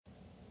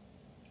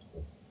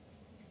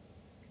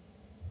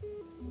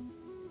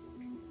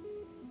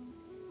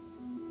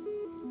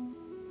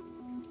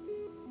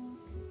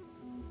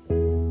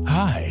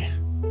Hi.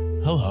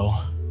 Hello.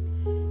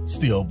 It's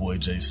the old boy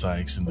Jay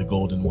Sykes and the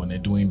golden one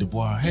Edwin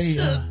Dubois.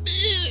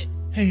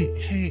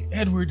 Hey,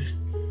 Edward.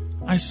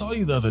 I saw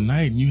you the other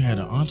night and you had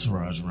an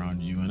entourage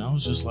around you, and I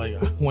was just like,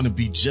 I want to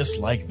be just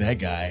like that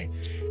guy.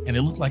 And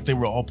it looked like they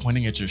were all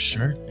pointing at your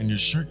shirt, and your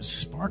shirt is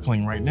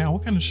sparkling right now.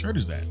 What kind of shirt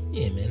is that?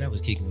 Yeah, man, I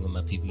was kicking with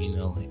my people, you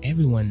know.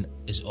 Everyone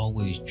is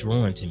always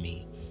drawn to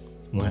me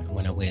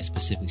when I wear a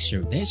specific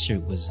shirt. That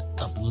shirt was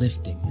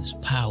uplifting, it's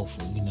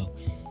powerful, you know,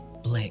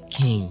 Black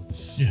King.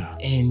 Yeah.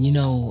 And, you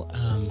know,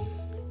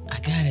 I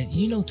got it.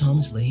 You know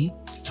Thomas Leahy?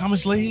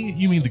 Thomas Leahy?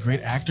 You mean the great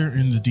actor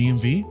in the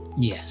DMV?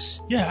 Yes.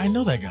 Yeah, I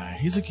know that guy.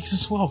 He's a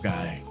swell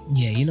guy.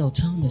 Yeah, you know,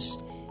 Thomas,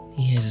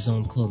 he has his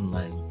own clothing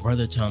line,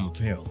 Brother Tom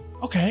Apparel.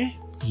 Okay.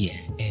 Yeah,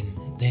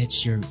 and that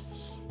shirt,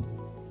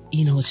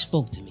 you know, it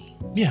spoke to me.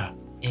 Yeah.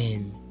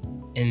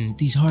 And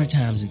these hard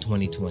times in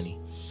 2020,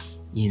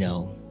 you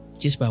know,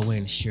 just by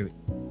wearing the shirt,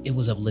 it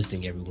was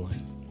uplifting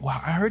everyone. Wow,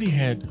 I heard he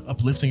had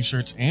uplifting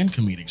shirts and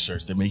comedic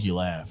shirts that make you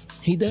laugh.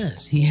 He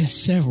does. He has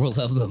several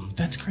of them.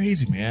 That's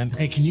crazy, man.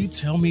 Hey, can you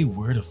tell me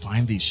where to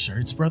find these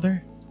shirts,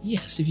 brother?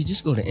 Yes, if you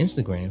just go to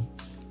Instagram,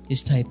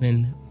 just type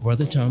in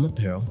Brother Tom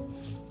Apparel,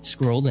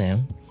 scroll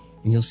down,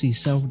 and you'll see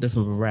several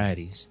different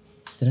varieties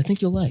that I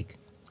think you'll like.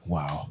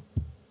 Wow.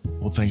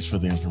 Well, thanks for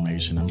the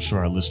information. I'm sure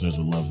our listeners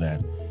would love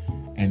that.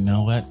 And you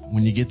know what?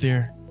 When you get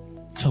there,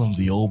 tell them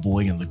the old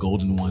boy and the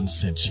golden one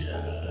sent you.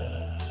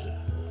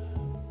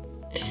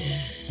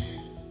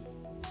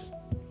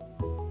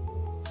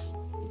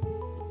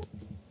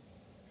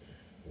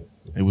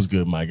 It was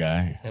good, my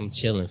guy. I'm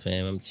chilling,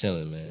 fam. I'm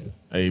chilling, man.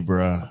 Hey,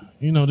 bruh.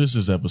 You know, this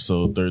is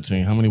episode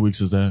 13. How many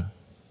weeks is that?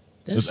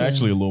 It's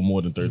actually a little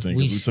more than 13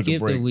 because we took a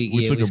break.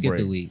 We skipped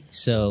a week.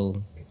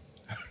 So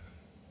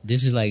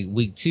this is like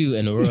week 2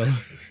 in a row.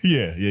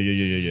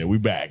 Yeah. We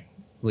back.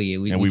 Well, yeah,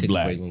 we took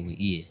black. a break when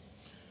we.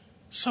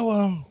 So,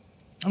 I'm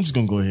just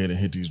going to go ahead and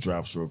hit these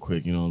drops real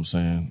quick. You know what I'm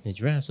saying? The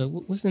drops. So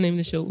what's the name of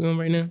the show we're on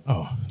right now?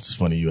 Oh, it's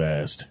funny you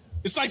asked.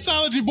 It's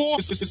Psychology, boy.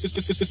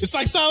 It's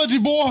Psychology,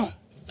 boy.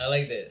 I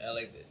like that.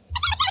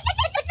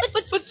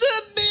 What's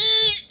up,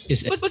 bitch?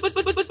 What's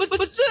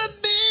up,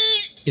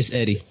 bitch? It's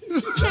Eddie.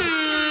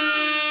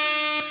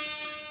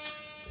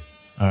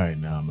 All right,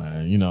 now,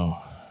 man. You know,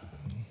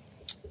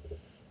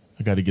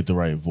 I got to get the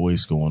right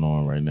voice going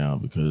on right now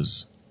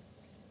because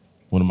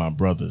one of my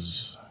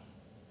brothers,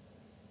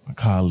 my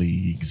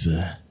colleagues,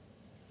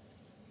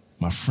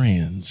 my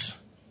friends,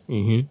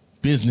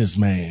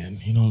 businessman,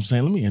 you know what I'm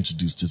saying? Let me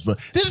introduce this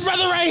brother. This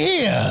brother right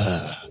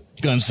here.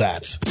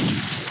 Gunshots.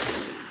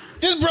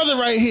 This brother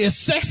right here,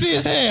 sexy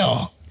as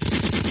hell.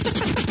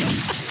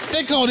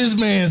 They call this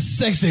man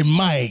Sexy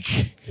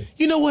Mike.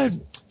 You know what?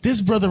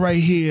 This brother right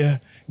here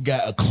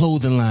got a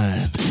clothing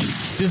line.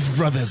 This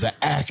brother is an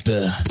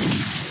actor.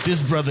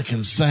 This brother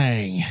can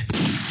sing.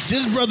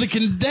 This brother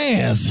can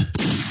dance.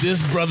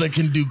 This brother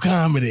can do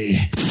comedy.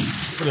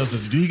 What else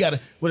does he do? He got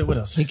what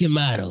else? He can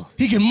model.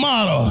 He can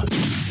model.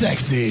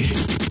 Sexy.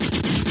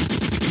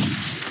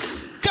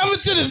 Coming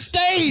to the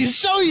stage,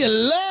 show your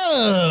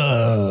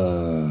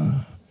love.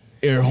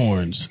 Air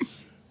horns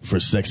for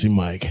Sexy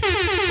Mike.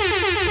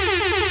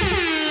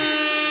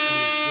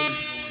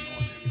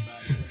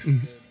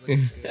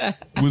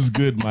 What's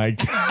good, Mike?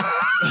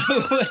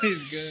 What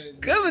is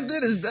good? Coming to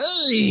the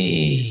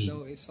stage.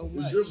 It's so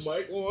much. Is your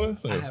mic on?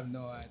 I have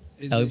no idea.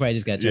 Oh, we probably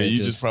just got turned you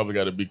to just us. probably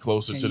got to be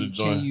closer to the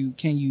joint.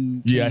 Can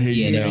you? Yeah, I hear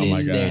Yeah, you there now, it my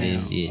is. guy. There it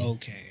is. Yeah.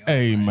 Okay.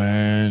 Hey,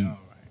 man. All right.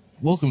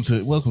 Welcome to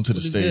the What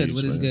is stage. good?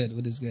 What is man. good?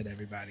 What is good,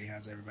 everybody?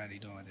 How's everybody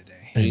doing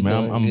today? Hey, We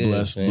man, doing I'm good,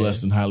 blessed, man.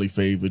 blessed and highly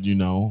favored, you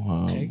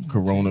know,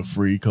 corona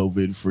free,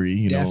 COVID free,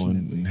 you know,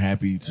 and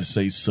happy to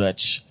say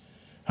such.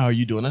 How are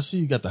you doing? I see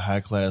you got the high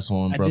class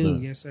on, brother. I do.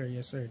 Yes, sir.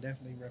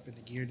 Definitely repping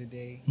the gear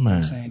today. You Man. know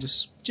what I'm saying?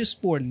 Just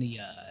sporting the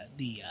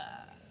hoodie. You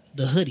know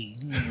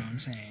what I'm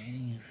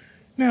saying?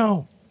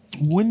 Now,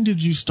 when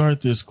did you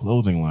start this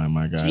clothing line,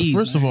 my guy? Jeez,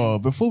 First man. of all,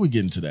 before we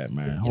get into that,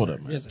 man, hold sir.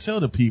 up, man. Yes, sir. Tell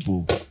the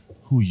people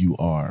who you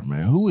are,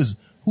 man. Who is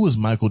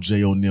Michael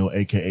J. O'Neal,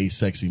 aka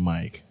Sexy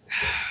Mike?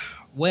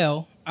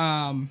 Well,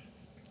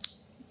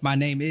 my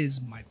name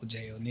is Michael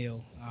J.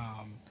 O'Neal.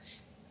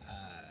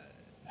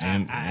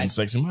 And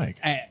Sexy Mike.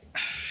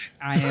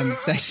 I am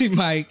Sexy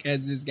Mike,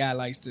 as this guy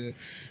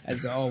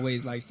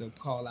always likes to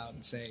call out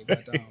and say.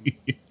 But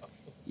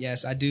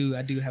yes, I do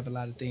have a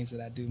lot of things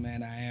that I do,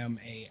 man. I am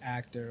a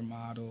actor,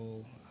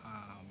 model.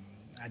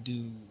 I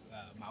do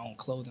my own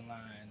clothing line.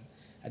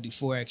 I do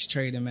Forex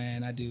trading,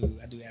 man. I do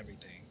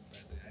everything.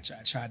 Brother.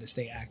 I try to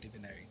stay active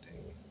in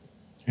everything.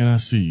 And I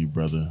see you,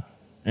 brother.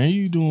 And are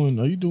you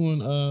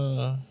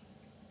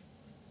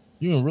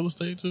in real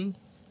estate too?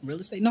 Real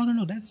estate? No.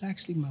 That's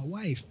actually my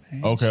wife,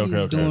 man. Okay.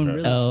 Doing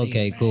real Oh, estate,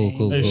 okay, man.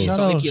 cool. Hey,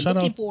 So if you're shout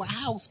looking out- for a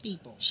house,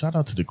 people. Shout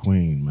out to the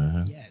queen,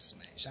 man. Yes,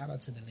 man. Shout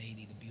out to the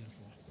lady, the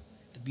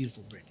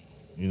beautiful Brittany.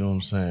 You know what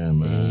I'm saying,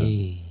 man?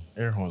 Hey.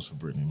 Air horns for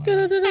Brittany, man.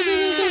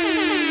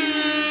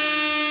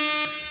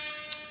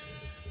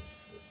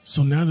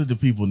 So now that the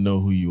people know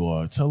who you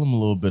are, tell them a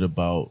little bit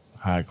about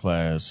High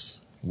Class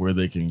where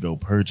they can go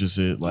purchase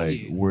it,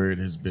 like yeah. where it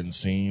has been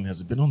seen? Has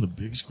it been on the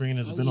big screen?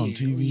 Has it been on yeah,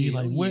 TV?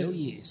 Like what?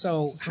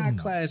 So Just High let me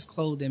know. Class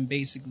Clothing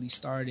basically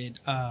started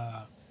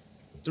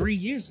 3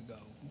 years ago.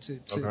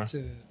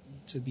 Okay.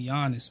 To be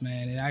honest,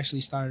 man, it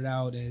actually started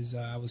out as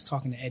I was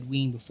talking to Ed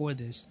Wein before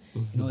this.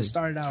 You know, it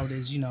started out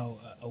as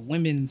a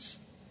women's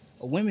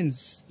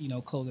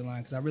clothing line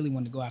because I really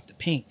wanted to go after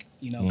Pink.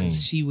 You know,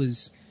 because she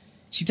was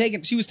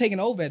taking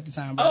over at the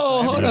time. Bro. Oh,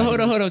 So hold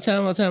everybody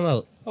on. was- Time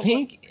out. Oh,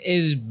 Pink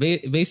is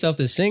based off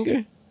the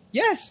singer?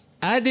 Yes.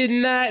 I did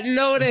not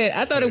know that.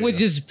 I thought it was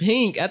just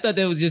Pink. I thought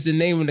that was just the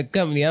name of the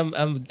company.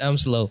 I'm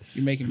slow.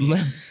 You're making me.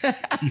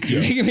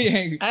 You're making me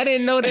angry. I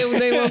didn't know that was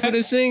named for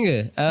the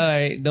singer. All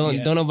right,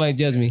 don't nobody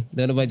judge me.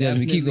 Don't nobody judge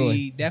me. Keep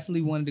going.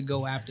 Definitely wanted to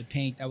go after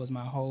Pink. That was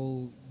my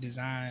whole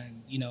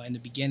design, in the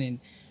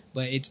beginning.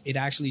 But it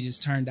actually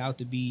just turned out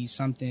to be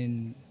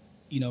something,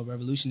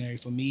 revolutionary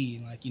for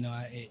me. Like,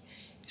 it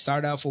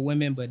started out for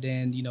women, but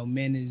then,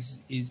 men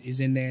is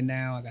in there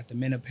now. I got the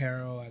men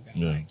apparel. I got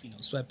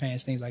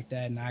sweatpants, things like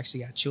that. And I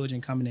actually got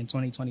children coming in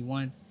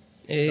 2021.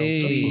 Hey. So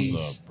please,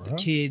 What's up, the bro?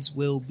 kids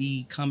will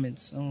be coming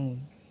soon,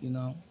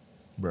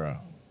 Bro,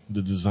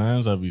 the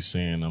designs I be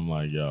seeing, I'm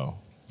like, yo,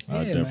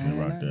 I Yeah, definitely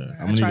man. rock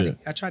that.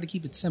 I try to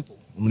keep it simple.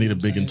 I'm gonna need a You know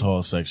what big and I'm saying?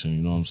 tall section.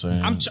 You know what I'm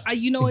saying?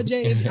 You know what,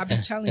 Jay? I be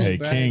telling Hey, you,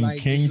 bro. King like,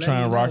 King just let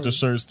trying me to rock know. the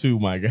shirts too,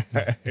 my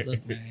guy.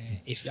 Look, man,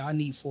 if y'all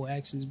need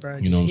 4Xs, bro,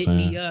 You know just what I'm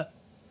hit me saying? up.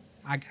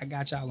 I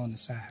got y'all on the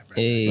side, bro.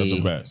 Hey. That's a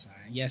On the bet. side.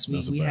 Yes,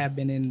 That's a we bet. have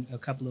been in a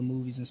couple of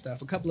movies and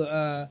stuff. A couple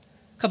of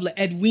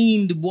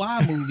Edwin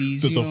Dubois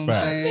movies. That's you a know what I'm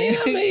fact. saying?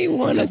 I made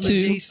one a or couple of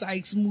Jay two.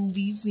 Sykes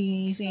movies. You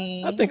know what I'm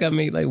saying? I think I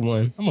made like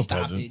one. I'm a Stop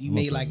peasant. it. You I'm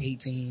a made like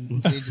peasant.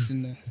 18. They're just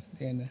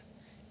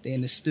they're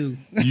in the stew.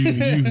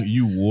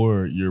 you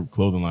wore your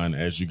clothing line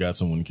as you got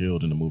someone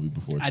killed in the movie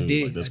before too. I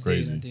did. Like, that's I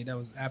crazy. did. That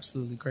was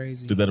absolutely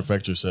crazy. Did that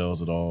affect your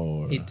sales at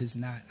all? Or? It does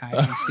not. I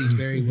actually sleep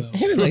very well.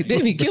 He was like,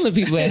 they be killing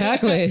people at High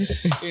Class.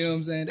 You know what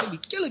I'm saying? They be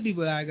killing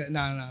people.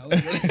 No.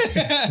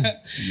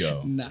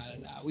 Yo, Nah.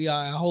 We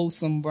are a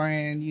wholesome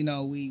brand.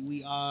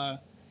 We are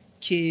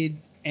kid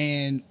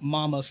and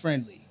mama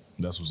friendly.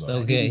 that's what's up.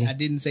 Okay. I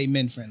didn't say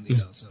men friendly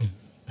though. So,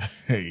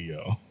 Hey,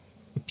 yo.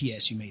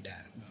 P.S. You may die.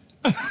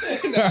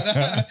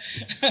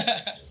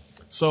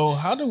 So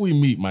how did we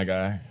meet, my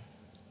guy?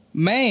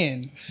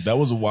 Man, That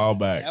was a while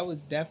back. that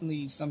was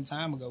definitely some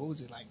time ago. What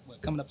was it like?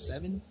 What, coming up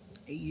 7-8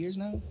 years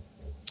now?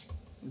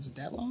 Was it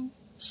that long?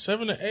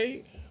 7 to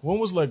 8. When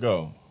was Let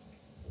Go?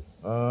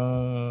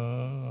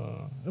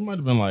 It might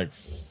have been like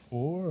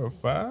 4 or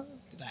 5.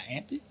 Did I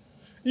amp it?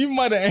 You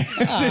might have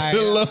answered Alright,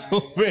 a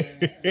little bit.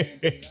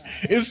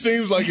 It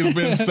seems like it's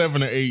been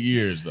 7 to 8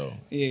 years though.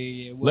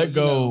 Yeah. Well, Let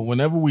Go,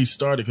 whenever we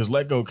started, because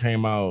Let Go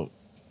came out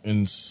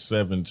in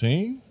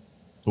 17,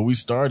 but we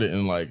started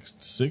in like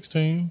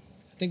 16.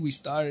 I think we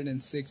started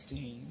in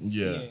 16.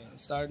 Yeah. it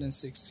started in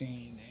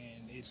 16,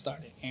 and it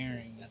started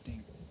airing, I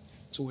think,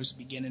 towards the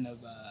beginning of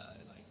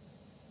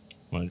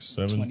Like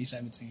 7.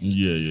 2017.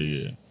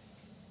 Yeah.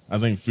 I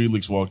think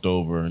Felix walked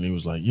over and he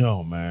was like,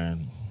 yo,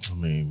 man. I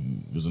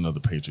mean, there's another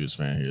Patriots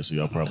fan here, so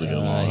y'all probably get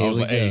along. here I was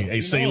we like, go.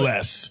 hey, say know it.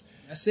 less.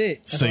 That's it.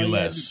 That's Say all you had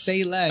to- less.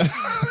 Say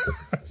less.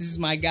 This is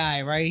my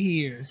guy right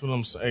here. That's what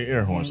I'm saying.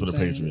 Air horns for You the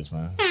know what I'm Patriots,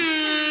 man.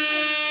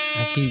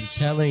 I keep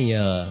telling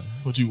y'all,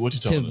 What you to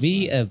telling us,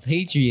 be man? a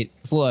patriot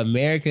for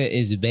America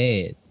is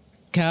bad.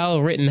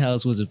 Kyle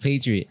Rittenhouse was a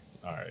patriot.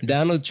 All right.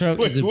 Donald Trump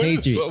is a What is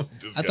patriot. up with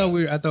this I guy?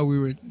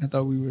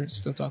 thought we were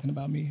still talking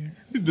about me here.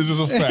 This is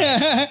a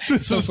fact.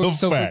 This is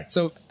a fact.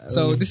 So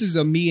this is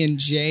a me and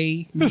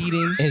Jay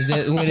meeting. Is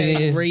that what it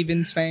is?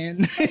 Ravens fan.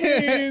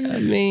 I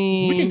We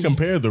mean, can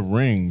compare the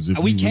rings if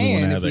We we really want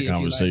can to have if that you like.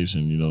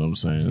 conversation. You know what I'm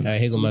saying? all right,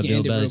 here go We my can Bill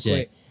end it real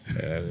Belichick. quick.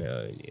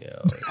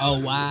 Oh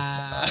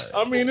wow.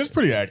 I mean, it's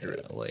pretty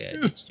accurate.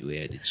 We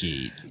had to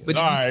cheat. But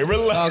All right,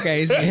 relax.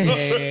 Okay, so, he's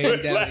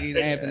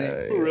amping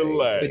it.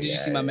 Relax. But did you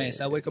see my man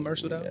Subway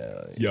commercial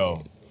though?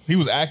 Yo, he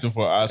was acting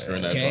for an Oscar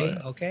in that Okay,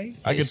 part. okay.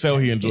 I could tell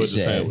he enjoyed the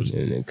sandwich.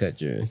 And then cut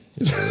your.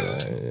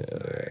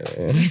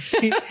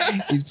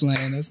 He's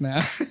playing us now.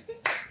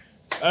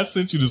 I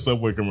sent you the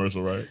Subway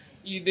commercial, right?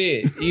 You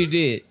did.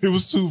 It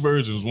was 2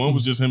 versions. One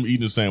was just him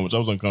eating a sandwich. I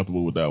was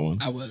uncomfortable with that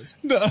one. I was.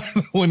 The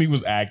other one, he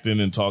was acting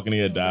and talking. He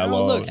had Oh,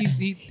 dialogue. look,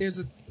 there's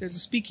a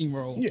speaking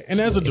role. Yeah, and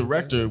as a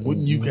director,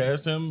 wouldn't you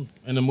cast him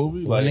in a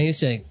movie? When they Like,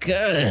 said,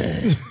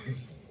 "God,"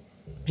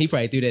 he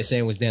probably threw that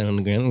sandwich down on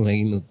the ground.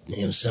 Like,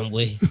 damn, some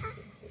way.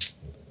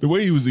 the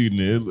way he was eating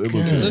it, it looked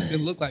good. It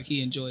looked like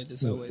he enjoyed the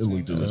Subway It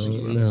looked sandwich. delicious.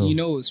 bro. No. You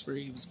know it was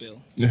free. It was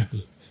Bill. He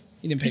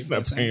didn't pay He's for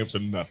not that paying sandwich. for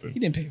nothing. He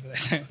didn't pay for that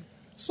sandwich.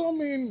 So, I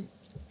mean,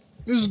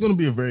 this is going to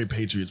be a very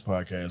Patriots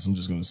podcast. I'm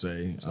just going to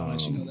say. I'll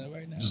let you know that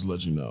right now. Just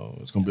let you know.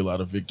 It's going to be a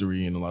lot of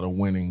victory and a lot of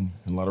winning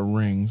and a lot of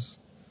rings.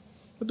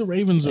 But the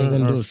Ravens Are you are.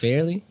 gonna do it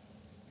fairly?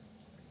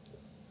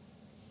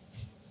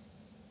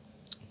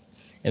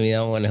 I mean, I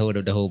don't want to hold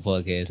up the whole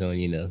podcast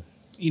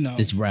on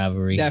this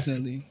rivalry.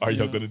 Definitely. Are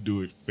y'all going to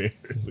do it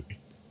fairly?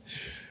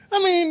 I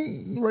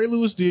mean, Ray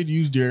Lewis did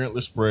use deer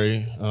antler spray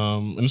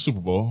in the Super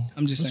Bowl.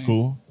 I'm just That's saying.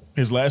 cool.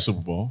 His last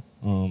Super Bowl.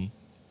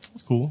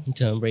 It's cool.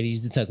 Tom Brady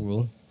used the tuck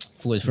rule.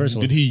 for his first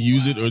one. Did he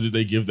use it or did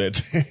they give that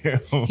to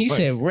him? He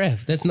said,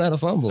 "Ref, that's not a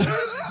fumble."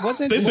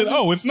 Wasn't They said, wasn't-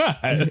 "Oh, it's not."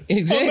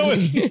 Exactly. Oh, no,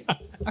 it's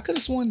not. I could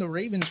have sworn the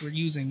Ravens were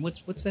using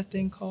what's that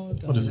thing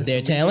called? What is it?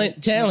 Their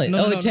talent.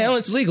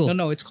 Talent's legal.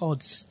 No, it's called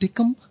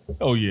Stickum.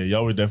 Oh yeah,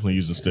 y'all were definitely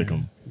using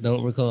Stickum.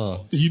 Don't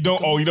recall. You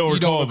don't. Oh, you don't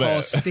recall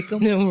that.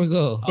 Stickum? Don't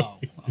recall. Oh,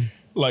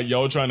 Like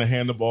y'all were trying to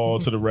hand the ball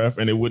to the ref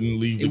and it wouldn't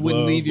leave. it the wouldn't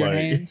glove, leave your like-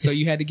 hand, so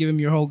you had to give him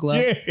your whole glove.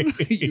 Yeah.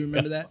 You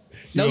remember that?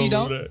 No, you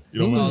don't. remember that? You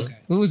Who don't was, remember?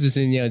 Okay. who was this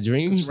in your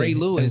dreams? Ray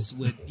Lewis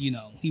would,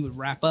 he would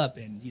wrap up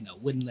and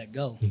wouldn't let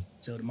go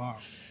till tomorrow.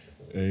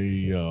 Hey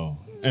yo,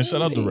 and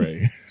shout out to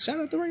Ray, Shout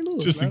out to Ray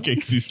Lewis. just in bro.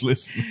 case he's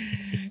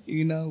listening.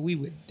 We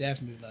would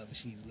definitely love if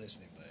she's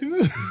listening.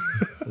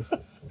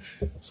 But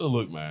So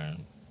look,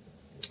 man,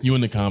 you in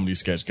the comedy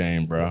sketch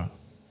game, bro.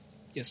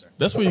 yes, sir.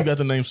 That's where you got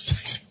the name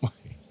Sexy Mike.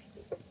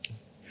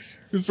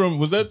 From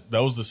that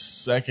was the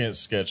second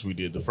sketch we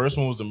did. The first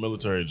one was the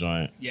military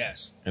giant,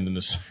 Yes. and then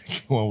the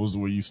second one was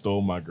where you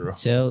stole my girl.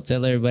 Tell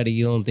everybody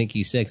you don't think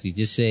he's sexy.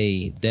 Just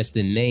say that's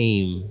the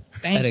name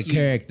Thank of the you.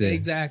 character.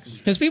 Exactly.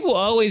 Because people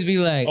always be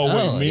like, Oh,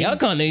 "Oh, wait, me? y'all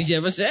calling each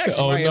other sexy.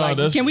 Oh, Right, no, like,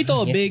 that's- can we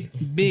throw a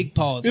big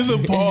pause? It's a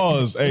on it?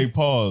 pause. Hey,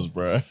 pause,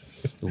 bro.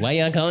 Why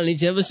y'all calling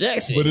each other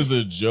sexy?" But it's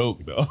a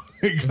joke though.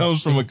 It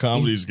comes from a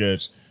comedy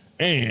sketch,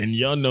 and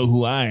y'all know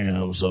who I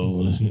am,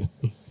 so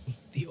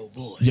The old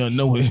boy. y'all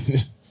know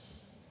it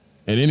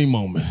at any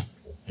moment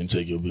and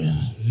take your bin.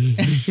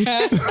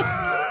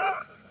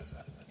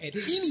 At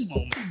any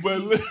moment. But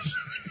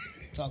listen.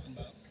 Talking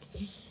about.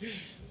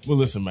 Well,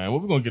 listen, man.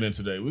 What we're gonna get in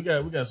today? We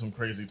got some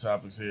crazy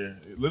topics here.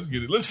 Let's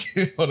get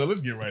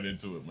right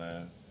into it,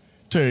 man.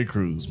 Terry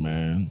Crews,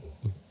 man.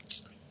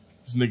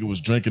 This nigga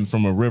was drinking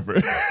from a river.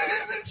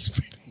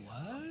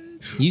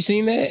 What? You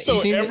seen that? So You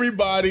seen that?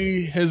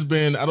 everybody has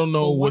been. I don't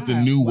know what the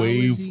Why? new Why was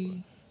wave.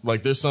 he-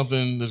 Like there's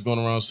something that's going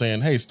around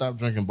saying, "Hey, stop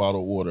drinking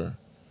bottled water."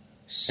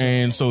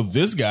 And so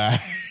this guy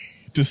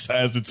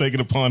decides to take it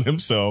upon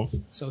himself.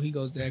 So he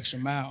goes the extra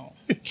mile.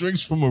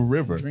 Drinks from a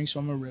river. Drinks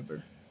from a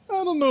river.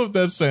 I don't know if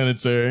that's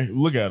sanitary.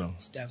 Look at him.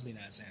 It's definitely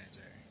not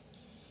sanitary.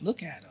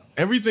 Look at him.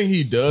 Everything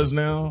he does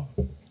now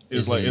is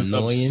It's like it's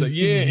annoying. upset.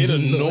 Yeah, it It's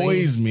annoying.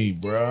 annoys me,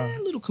 bruh.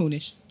 A little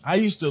coonish. I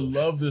used to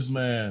love this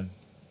man.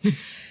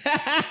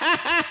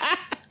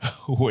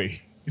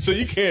 Wait, so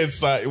you can't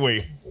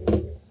wait.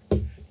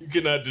 You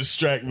cannot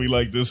distract me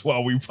like this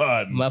while we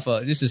podding. My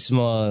fault. Just a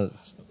small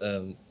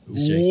distraction.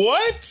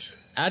 What?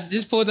 I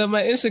just pulled up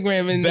my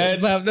Instagram and it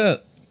That's- popped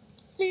up.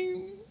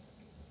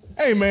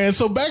 Hey man,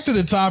 so back to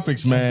the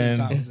topics, man.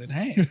 Sometimes at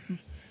hand.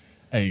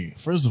 Hey,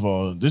 first of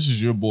all, this is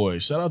your boy.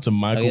 Shout out to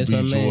Michael yes, B.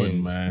 my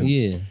Jordan, mans. man.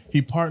 Yeah.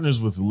 He partners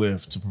with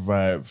Lyft to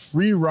provide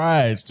free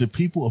rides to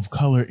people of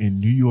color in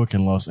New York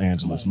and Los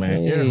Angeles,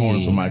 man. Air Hey.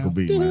 horns for Michael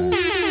B, man.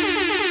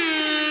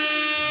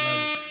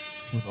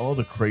 With all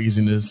the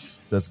craziness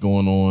that's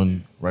going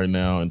on right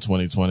now in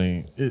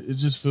 2020, it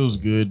just feels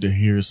good to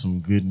hear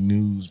some good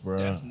news, bro.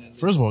 Definitely.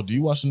 First of all, do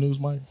you watch the news,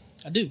 Mike?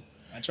 I do.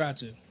 I try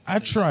to. I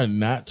try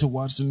not to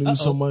watch the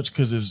news so Uh-oh. much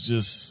because it's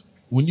just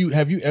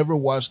have you ever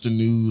watched the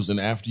news and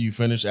after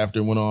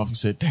it went off, you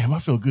said, "Damn, I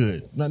feel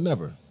good." Not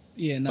never.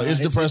 Yeah, no, Like, it's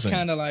depressing. It's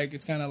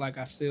kind of like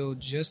I feel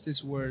just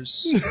as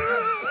worse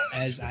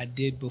as I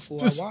did before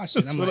I watched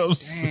it. That's I'm what like, I'm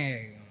saying.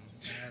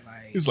 dang.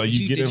 Man, It's like did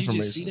you get did you just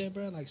information. see that,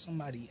 bro? Like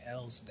somebody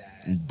else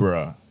died.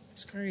 Bruh.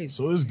 It's crazy.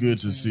 So it's good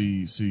to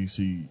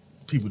see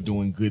people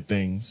doing good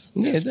things.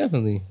 Yeah,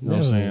 definitely. You know what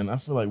I'm saying? I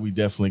feel like we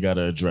definitely got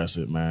to address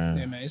it, man.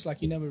 Yeah, man. It's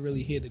like you never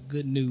really hear the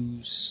good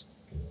news,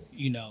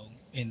 in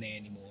there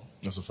anymore.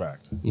 That's a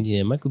fact.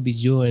 Yeah, Michael B.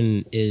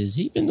 Jordan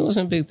he been doing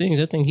some big things.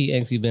 I think he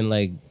actually been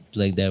like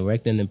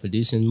directing and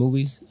producing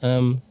movies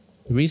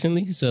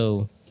recently.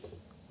 So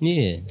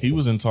yeah. He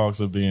was in talks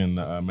of being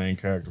the main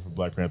character for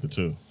Black Panther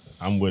 2.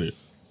 I'm with it.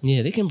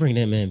 Yeah, they can bring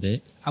that man back.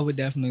 I would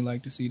definitely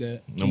like to see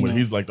that. I'm with it.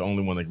 He's like the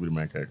only one that can be the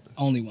main character.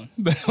 Only one.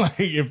 Like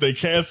if they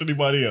cast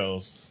anybody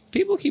else,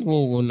 People keep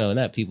well, no,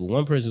 not people.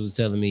 One person was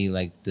telling me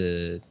like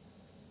the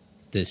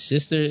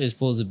sister is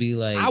supposed to be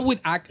like I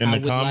would like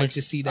comics,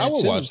 to see that I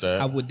would too. watch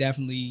that. I would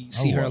definitely I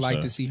see would her watch like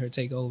that. to see her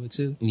take over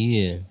too.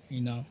 yeah.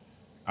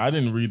 I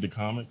didn't read the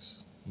comics,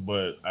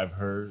 but I've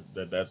heard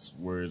that that's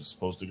where it's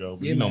supposed to go.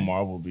 But Yeah, man.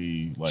 Marvel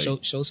be like,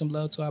 Show some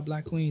love to our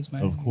black queens,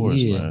 man. of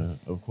course, Yeah. man,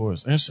 of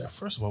course. And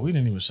first of all, we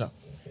didn't even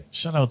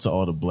shout out to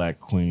all the black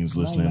queens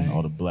listening, man.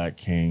 all the black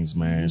kings,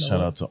 man. You know Shout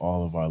what? out to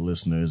all of our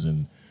listeners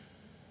in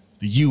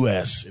the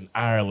U.S. and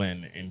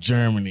Ireland and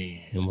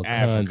Germany And and Wakanda.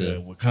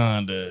 Africa,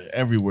 Wakanda,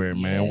 everywhere,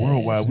 man. Yes,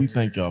 Worldwide, we man.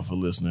 thank y'all for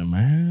listening,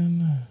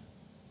 man.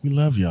 We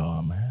love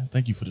y'all, man.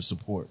 Thank you for the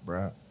support,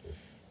 bro.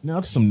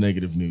 Now to some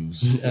negative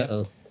news.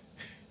 Uh-oh.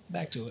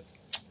 Back to it.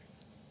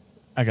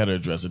 I gotta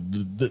address it.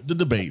 The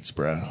debates,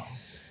 bro.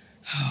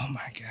 Oh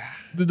my god.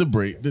 The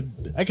debate.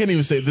 I can't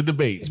even say the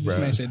debates, This bro.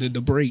 man said the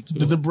debates.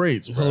 The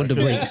debates, bro. Hold the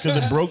brakes. Because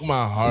it broke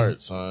my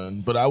heart,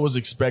 son. But I was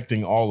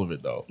expecting all of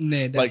it, though. Nah,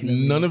 Like,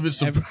 definitely. none of it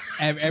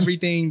surprised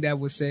Everything that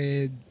was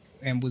said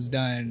and was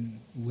done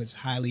was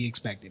highly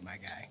expected, my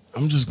guy.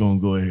 I'm just gonna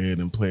go ahead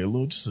and play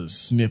just a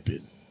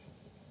snippet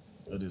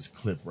of this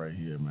clip right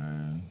here,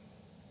 man.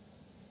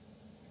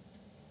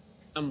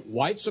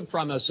 white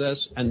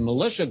supremacists and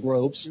militia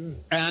groups,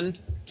 and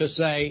to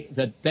say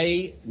that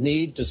they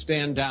need to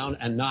stand down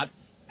and not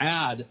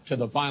add to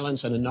the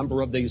violence in a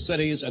number of these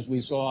cities, as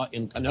we saw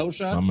in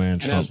Kenosha. My man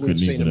and Trump as we've couldn't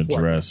seen even in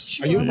Portland. address.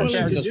 Are you I'm willing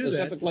prepared to do that,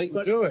 specifically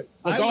but do it?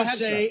 Well, go ahead,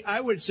 sir.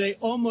 I would say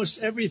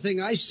almost everything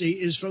I see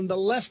is from the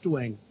left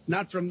wing,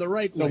 not from the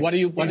right wing. So what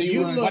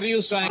are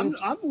you saying?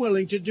 I'm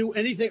willing to do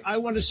anything. I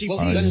want to see Well,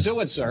 peace. then do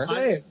it, sir.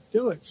 Say it.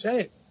 Do it.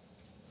 Say it.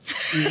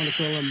 You want to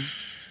call him?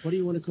 What do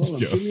you want to call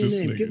him? Yo, Give me a this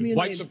name. nigga. Give me a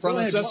White name. Go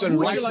ahead. supremacists Who and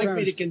would white you like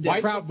me to condemn?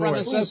 White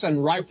supremacists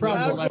and right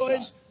Proud militia.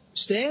 Boys,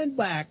 stand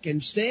back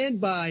and stand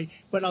by.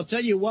 But I'll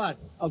tell you what.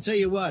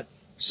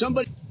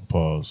 Somebody.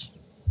 Pause.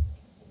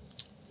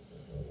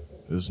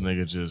 This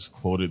nigga just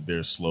quoted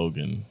their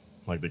slogan,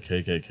 like the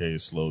KKK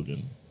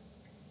slogan.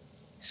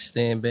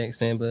 Stand back,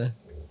 stand by.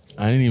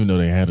 I didn't even know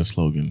they had a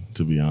slogan,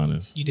 to be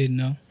honest. You didn't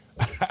know?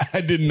 I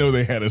didn't know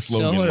they had a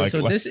slogan. hold on, like,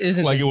 so this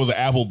isn't- like it was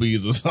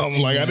Applebee's or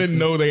something. Like I didn't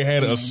know they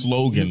had a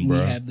slogan, We bro.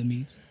 have the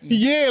meat.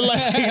 Yeah,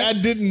 like I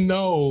didn't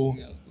know.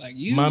 Like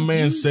you, My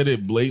man you said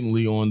it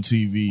blatantly on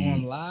TV.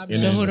 on live. And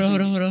So then- hold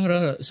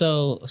on.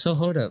 So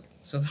hold up.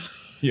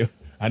 Yeah,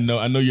 I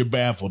know you're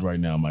baffled right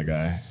now, my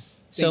guy.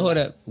 So hold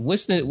up.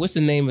 What's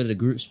the name of the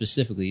group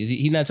specifically? Is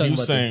he not He talking was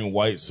about saying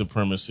white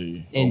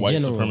supremacy or In white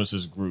general.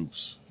 supremacist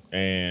groups,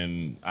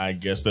 and I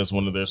guess that's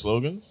one of their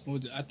slogans. Well,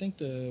 I think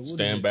what is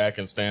Stand it? back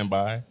and stand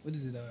by. What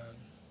is it?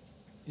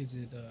 Is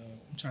it?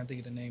 I'm trying to think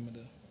of the name of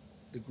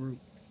the group.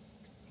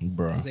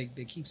 Bro. Because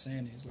they keep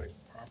saying it. It's like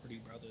Property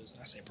Brothers.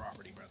 I say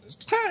Property Brothers.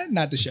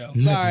 Not the show.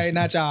 Sorry,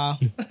 not y'all.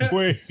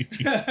 Wait.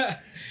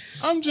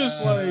 I'm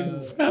just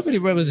like, Property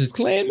Brothers is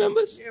Klan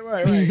members?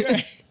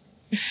 right.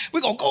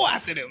 We're going to go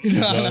after them.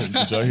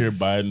 did y'all hear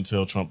Biden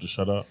tell Trump to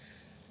shut up?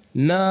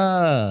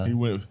 Nah. He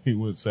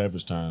went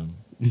savage time.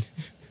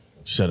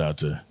 Shout out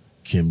to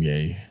Kim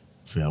Ye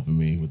for helping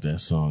me with that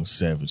song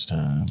Savage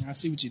Time. I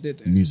see what you did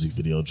there. Music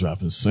video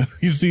dropping soon.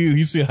 You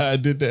see how I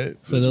did that?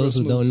 For those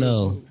who don't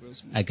know, real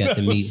smooth. I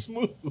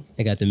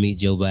got to meet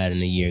Joe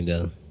Biden a year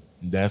ago.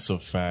 That's a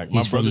fact.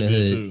 He's My brother from the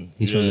did hood. too.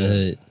 He's from the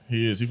hood.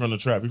 He is. He from the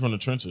trap. He from the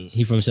trenches.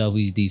 He from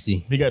Southeast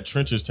DC. He got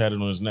trenches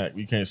tatted on his neck.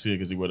 You can't see it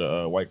because he wear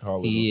the white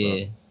collars and Yeah,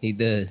 stuff. he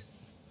does.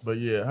 But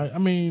yeah, I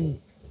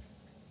mean,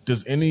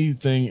 does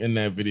anything in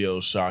that video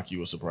shock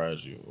you or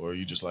surprise you, or are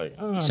you just like?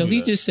 Oh, I So knew he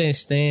that. just said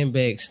stand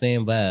back,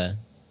 stand by.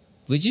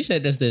 But you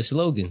said that's their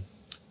slogan.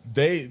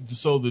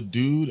 So the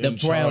dude The in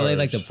proud, charge,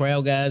 like the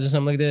Proud Guys or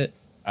something like that.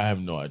 I have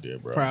no idea,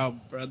 bro.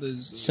 Proud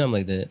Brothers. Something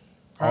like that.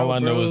 All I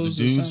know Bros is or the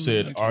dude something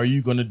said, like "Are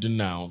you going to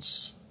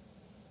denounce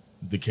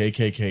the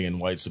KKK and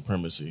white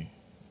supremacy?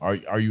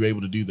 Are you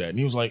able to do that?" And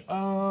he was like,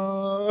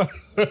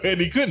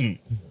 and he couldn't.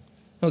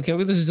 Oh, can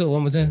we listen to it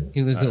one more time?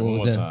 Can we listen to it One one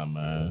more more time? time,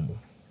 man,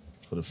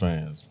 for the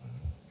fans.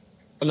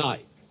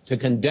 Tonight to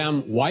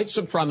condemn white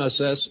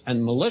supremacists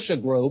and militia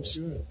groups,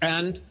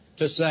 and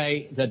to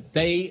say that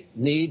they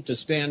need to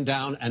stand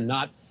down and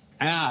not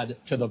add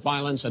to the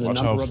violence in Watch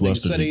a how number of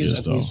these flustered he cities, gets,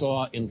 as though. we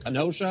saw in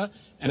Kenosha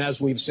and as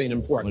we've seen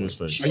in Portland. Look at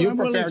his face. Are you I'm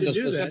willing prepared to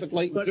do that,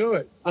 specifically but Do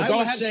it. Well,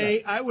 go ahead, sir.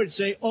 I would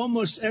say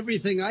almost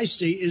everything I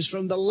see is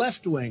from the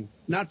left wing,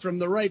 not from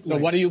the right So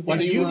wing. what are you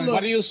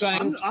If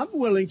saying? I'm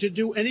willing to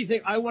do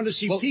anything. I want to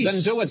see Well, peace.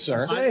 then do it,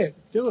 sir. Say it.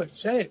 Do it.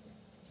 Say it.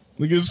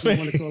 Look at his You want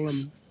to face. call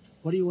him?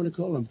 What do you want to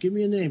call him? Give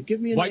me a name. Give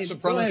me a White name.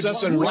 Go ahead.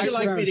 supremacists Who and would white you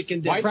like me to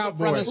condemn? White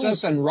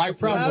supremacists and right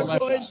Proud militia.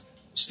 Boys,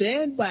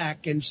 stand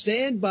back and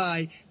stand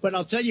by. But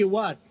I'll tell you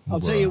what.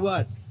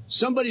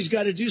 Somebody's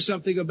got to do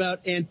something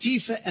about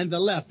Antifa and the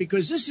left,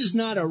 because this is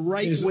not a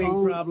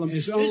right-wing problem.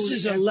 His This own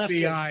is a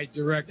left-wing. FBI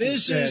director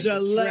This said is a the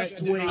threat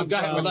left-wing of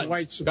problem.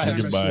 white Go ahead.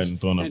 Look at Biden supremacists.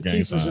 throwing up gang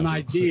Antifa's an signs.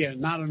 idea,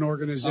 not an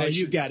organization. Oh,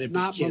 you gotta be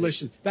not kidding.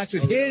 militia. That's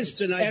what Oh, his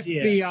it's an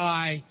idea.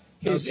 FBI,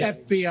 his Okay.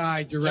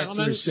 FBI director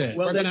Gentlemen, said.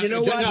 Well, then you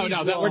know what? No, He's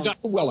no, we're wrong. done.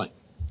 Willing.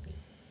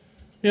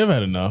 Yeah, I've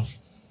had enough.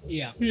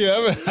 Yeah.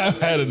 Yeah,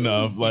 I've had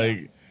enough.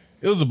 Like,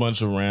 it was a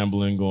bunch of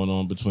rambling going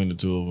on between the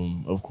two of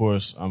them. Of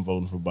course, I'm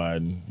voting for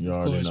Biden. You Of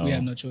already course, know. we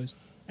have no choice.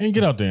 And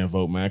get out there and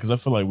vote, man, because I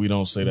feel like we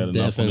don't say that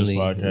enough Definitely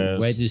on this podcast.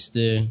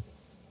 register.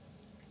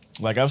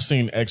 Like, I've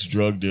seen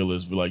ex-drug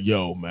dealers be like,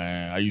 yo,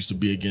 man, I used to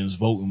be against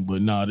voting,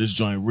 but nah, this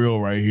joint real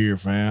right here,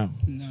 fam.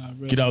 Nah,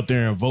 really. Get out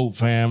there and vote,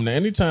 fam. Now,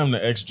 anytime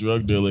the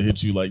ex-drug dealer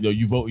hits you like, yo,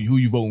 you vote, who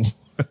you voting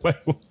for?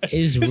 Like,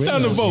 It's it's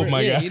time to real. vote,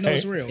 my yeah, guy. you know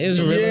it's real. It's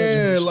real.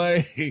 Yeah,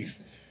 like,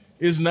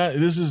 it's not,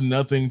 this is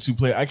nothing to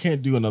play. I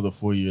can't do another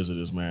 4 years of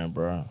this, man,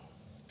 bro.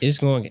 It's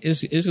going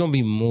to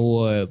be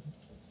more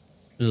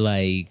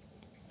like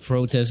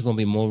protests. Going to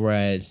be more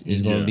riots.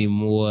 It's going Yeah. to be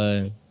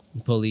more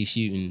police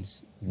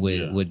shootings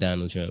Yeah. with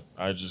Donald Trump.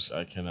 I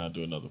cannot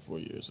do another 4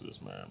 years of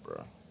this, man,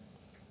 bro.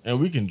 And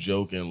we can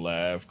joke and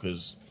laugh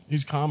because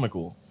he's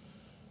comical.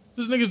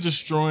 This nigga's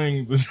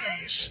destroying the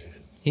nation.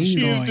 He's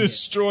He is destroying it.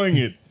 destroying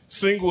it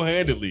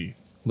single-handedly.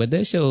 But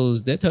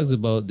that talks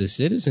about the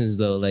citizens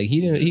though. Like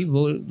he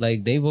voted,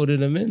 like they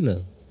voted him in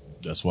though.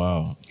 That's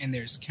wild. And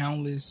there's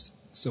countless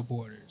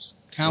supporters.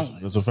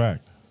 Countless. That's a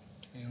fact.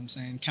 You know what I'm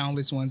saying?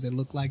 Countless ones that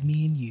look like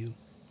me and you.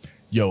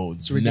 Yo,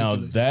 now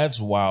ridiculous. that's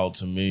wild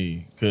to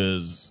me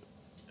because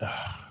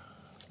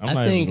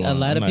I think a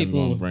lot of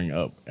people gonna bring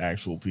up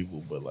actual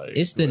people, but like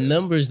it's the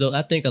numbers though.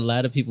 I think a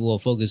lot of people will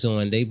focus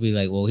on. They be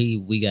like, "Well,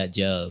 we got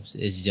jobs.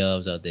 It's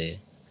jobs out there."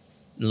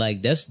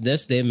 Like that's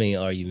their main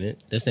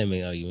argument. That's their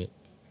main argument.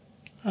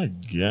 I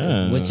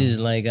guess, Which is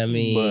like, I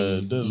mean,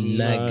 but that's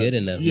not good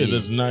enough. Yeah,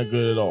 that's not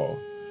good at all.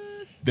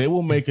 They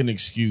will make an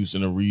excuse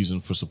and a reason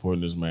for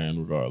supporting this man,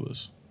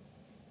 regardless.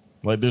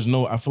 Like, I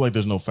feel like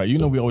there's no fact. You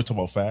know, we always talk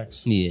about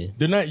facts. Yeah.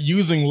 They're not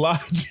using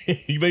logic.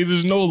 Like,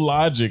 there's no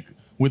logic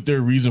with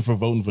their reason for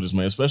voting for this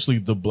man, especially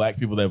the black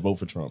people that vote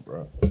for Trump,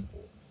 bro.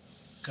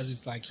 Because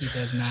it's like he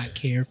does not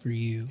care for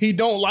you. He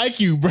don't like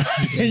you, bro.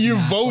 Does You're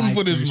not voting like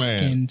for this your man.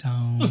 Skin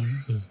tone.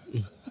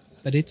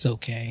 But it's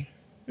okay.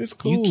 It's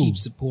cool. You keep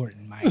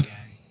supporting my guy.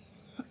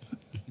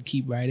 You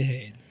keep right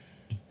ahead.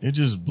 It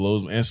just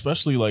blows me, and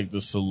especially like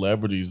the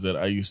celebrities that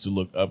I used to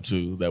look up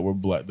to that were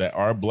black, that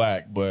are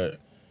black, but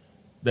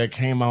that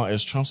came out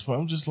as Trump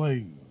supporters. I'm just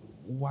like,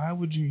 why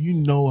would you? You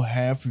know,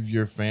 half of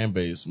your fan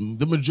base,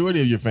 the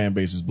majority of your fan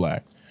base is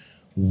black.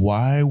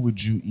 Why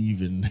would you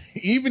even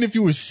if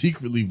you were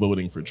secretly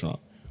voting for Trump,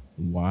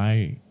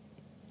 why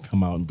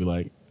come out and be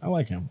like, I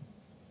like him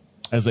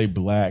as a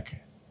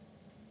black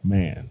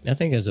man? I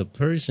think as a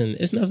person,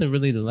 it's nothing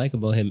really to like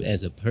about him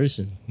as a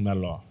person. Not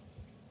at all.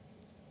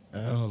 I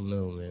don't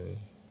know, man.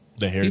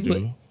 The hairdo.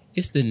 People,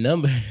 it's the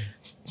number.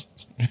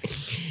 I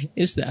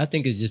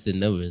think it's just the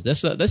numbers.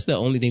 That's the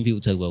only thing people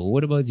talk about. Well,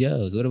 what about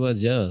jobs? What about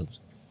jobs?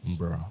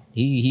 Bro,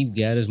 He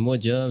got us more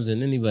jobs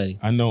than anybody.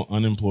 I know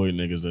unemployed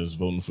niggas that's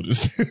voting for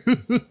this.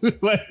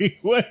 Like,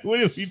 what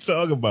are we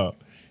talking about?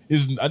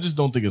 I just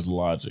don't think it's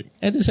logic.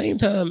 At the same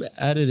time,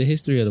 out of the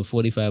history of the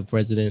 45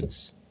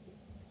 presidents,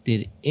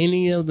 did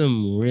any of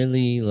them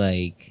really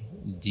like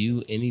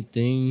do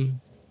anything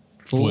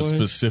for us?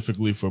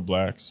 Specifically for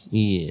blacks?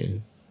 Yeah.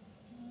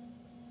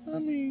 I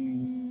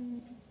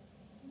mean,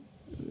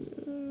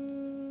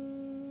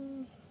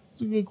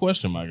 it's a good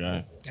question, my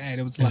guy. Dang,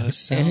 there was a lot of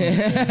sounds.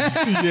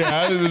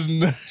 Yeah,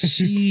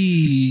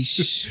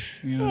 Sheesh.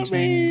 You know what I'm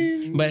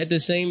saying? But at the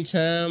same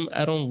time,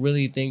 I don't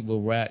really think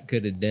Barack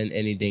could have done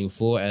anything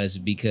for us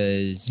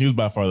because He was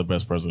by far the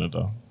best president,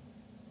 though,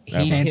 he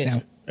Hands can't-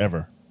 down.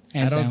 ever.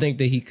 Hands I don't down. think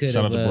that he could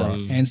Shout have. out to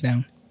Barack. Hands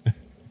down.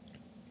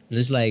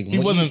 It's like He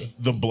wasn't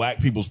the black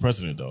people's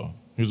president, though.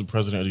 He was the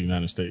president of the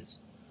United States.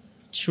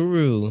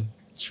 true,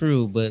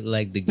 but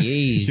like the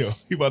gays. Yo,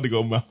 he about to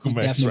go Malcolm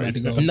X Definitely right had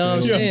to now. go. No,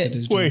 I'm Yo, saying- to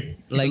this Wait. dude.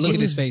 Like Look at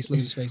his face. Look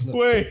at his face. Look.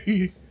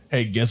 Wait.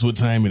 Hey, guess what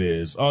time it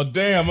is? Oh,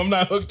 damn, I'm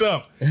not hooked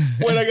up.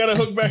 Wait, I gotta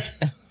hook back.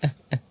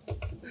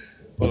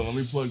 Hold on, let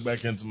me plug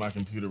back into my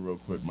computer real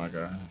quick, my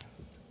guy.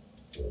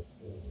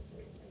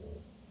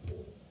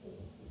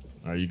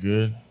 Are you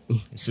good? You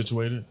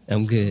situated?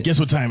 I'm good. Guess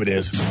what time it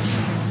is?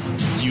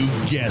 You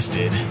guessed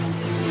it.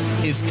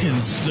 It's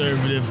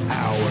Conservative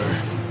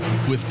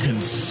Hour with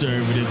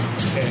Conservative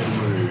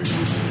Edward.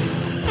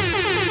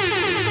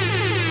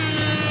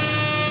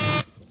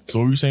 So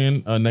what were you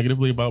saying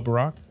negatively about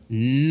Barack?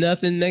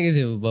 Nothing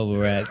negative about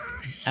Barack.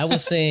 I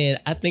was saying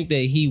I think that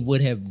he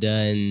would have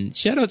done.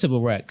 Shout out to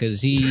Barack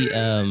because he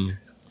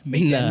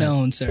Make that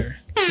known, sir.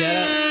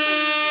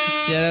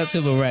 Shout out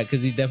to Barack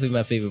because he's definitely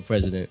my favorite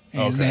president.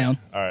 Hands down.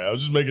 All right, I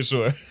was just making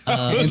sure.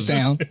 Hands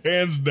down.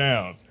 Hands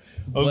down.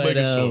 I was But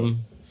making sure.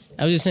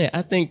 I was just saying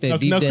I think that Now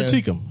deep down,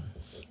 critique him.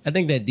 I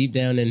think that deep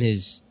down in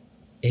his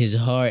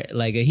heart,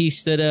 like he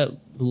stood up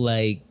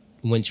like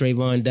when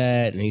Trayvon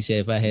died, and he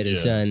said if I had a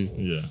son,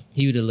 Yeah.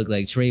 he would have looked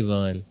like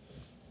Trayvon.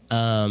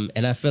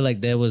 And I feel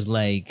like that was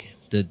like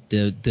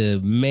the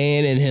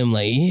man in him,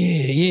 like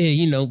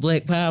you know,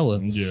 Black Power.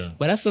 Yeah.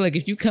 But I feel like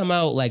if you come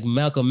out like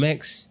Malcolm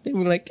X, they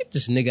were like, get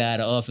this nigga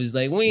out of office.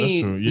 Like we That's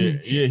ain't. true.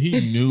 Yeah,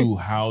 he knew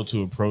how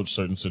to approach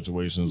certain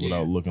situations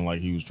without looking like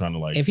he was trying to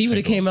like. If he would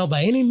have take came out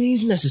by any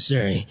means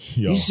necessary,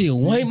 Yo. you see a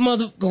white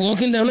mother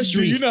walking down the over. Do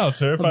street, you know how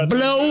terrified?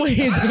 blow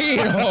his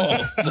head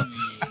off.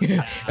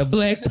 A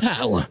Black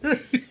Power.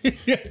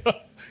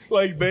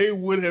 Like they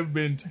would have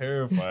been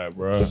terrified,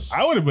 bro.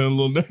 I would have been a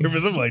little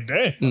nervous. I'm like,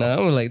 damn. No, I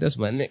was like, that's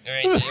my nick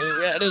right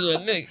there. Yeah, that's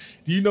my nick.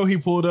 Do you know he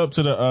pulled up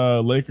to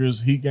the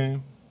Lakers Heat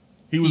game?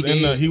 He was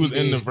in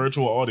the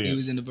virtual audience. He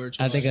was in the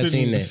virtual. I think I've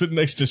seen that. Sitting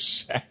next to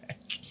Shaq.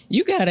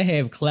 You gotta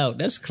have clout.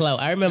 That's clout.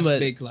 I remember That's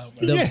big clout,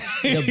 bro. the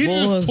he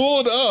just Bulls.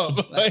 pulled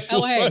up. Like,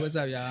 Oh, hey, what? what's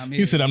up, y'all? I'm here.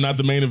 He said, "I'm not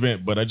the main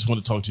event, but I just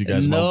want to talk to you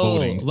guys about No,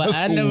 voting." but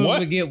I never What?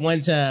 forget one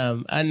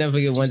time. I never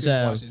forget one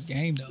time. Watch this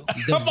game, though.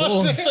 The I'm about to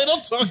Bulls. say,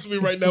 don't talk to me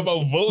right now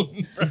about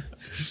voting. Bro.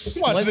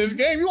 You watching this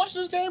game? You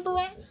watching this game,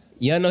 Barack?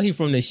 Y'all know he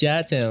from the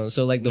Chi-Town.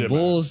 So like the Yeah,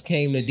 Bulls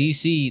came to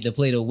DC to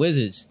play the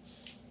Wizards.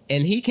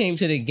 And he came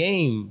to the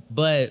game,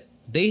 but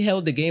they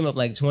held the game up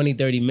like 20,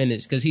 30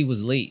 minutes because he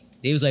was late.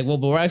 They was like, well,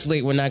 Barack's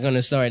late. We're not going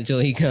to start until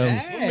he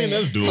comes. I mean,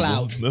 that's doable.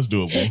 Clout. That's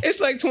doable. It's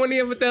like 20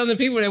 of 1,000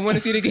 people that want to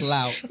see the game.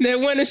 Clout. That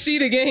want to see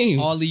the game.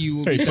 All of you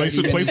will Hey, be play 30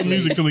 some minutes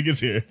music late. till he gets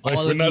here. Like,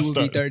 All we're of not you will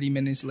be starting. 30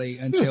 minutes late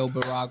until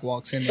Barack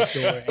walks in this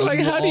door. And Like,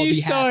 you will how do all you be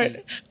start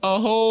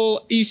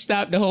happy. you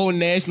stop the whole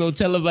national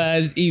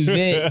televised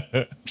event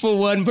for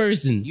one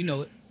person? You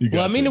know it. You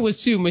Well, I got mean, to. it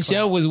was two.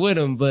 Michelle was with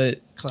him,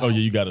 but Clout. Oh yeah,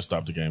 you got to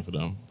stop the game for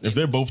them. If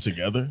they're both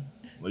together,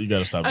 You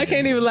gotta stop. I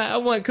can't even lie. I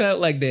want clout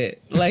like that.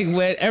 Like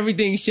when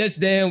everything shuts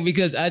down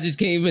because I just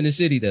came in the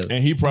city though.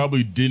 And he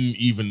probably didn't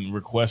even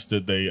request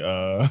that they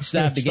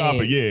Stop the stop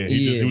game. it. Yeah,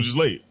 he was just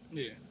late.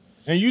 Yeah.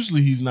 And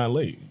usually he's not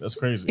late. That's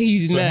crazy.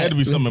 He's so not. It had to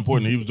be something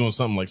important. He was doing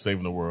something like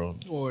saving the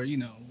world. Or,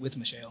 with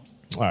Michelle.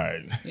 All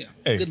right. Yeah.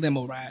 Hey. Good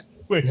limo ride.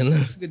 Wait.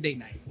 It's a good date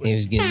night. He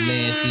was getting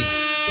nasty.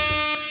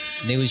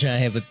 They was trying to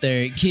have a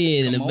third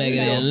kid in the Come back on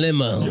of their now.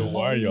 limo. Yo,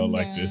 why are y'all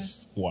like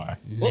this? Why?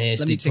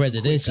 Nasty take a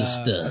presidential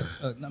quick, stuff.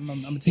 I'm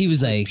gonna take He was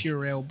a quick like-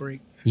 Purell break.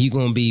 You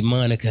gonna be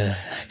Monica.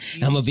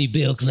 I'm gonna be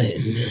Bill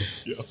Clinton.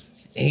 Yo.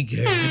 Hey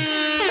girl.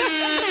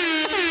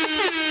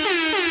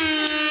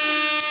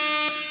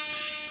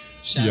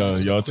 Shout Yo, out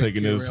to the y'all quick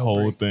taking this Purell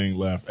whole break. thing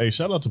left. Hey,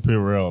 shout out to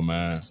Purell,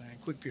 man. Saying,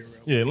 quick Purell.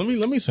 Yeah, let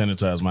me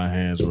sanitize my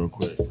hands real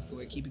quick. Let's go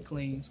ahead, keep it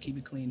clean. Let's keep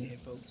it clean in here,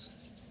 folks.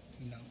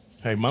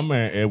 Hey, my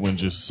man Edwin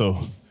just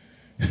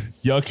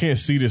y'all can't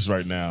see this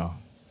right now,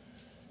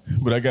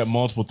 but I got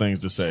multiple things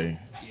to say.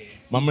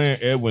 My man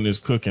Edwin is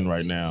cooking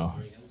right now.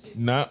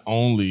 Not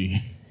only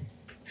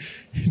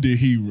did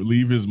he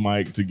leave his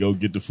mic to go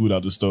get the food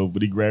out the stove,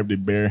 but he grabbed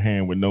it bare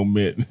hand with no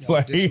mitt. Yo,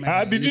 this man-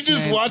 how did you this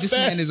just man- watch this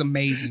that? man is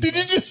amazing. Did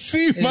bro. you just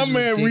see my is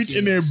man reach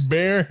in there ridiculous.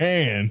 bare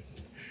hand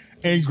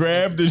and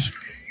grab the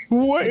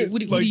what?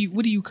 What Like, are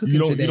you cooking you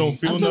don't, today? You don't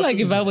feel I feel like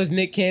nothing? if I was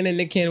Nick Cannon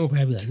would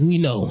probably be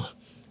like,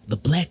 the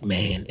black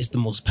man is the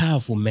most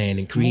powerful man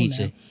and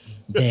creature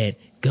that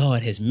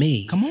God has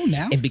made. Come on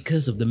now. And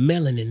because of the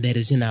melanin that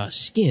is in our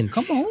skin,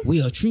 Come on.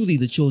 we are truly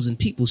the chosen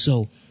people.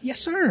 So Yes,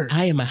 sir.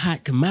 I am a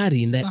hot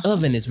commodity and that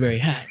oven is very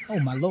hot. Oh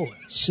my Lord.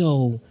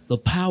 So the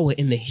power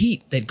and the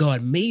heat that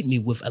God made me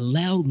with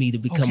allowed me to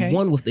become Okay.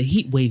 one with the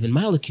heat wave and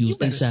molecules You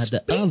better inside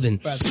the speak, oven.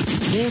 brother.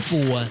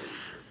 Therefore,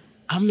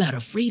 I'm not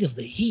afraid of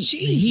the heat. The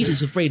Jesus. heat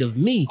is afraid of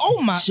me.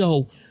 Oh, my-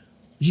 So,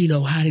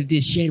 how did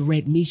this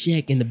Shadrach,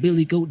 Meshach, and the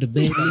Billy Goat, the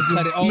bad nigga?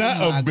 Cut it. Oh, Not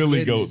my a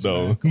Billy goodness, Goat,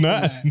 though. man. Come on,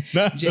 Not- man.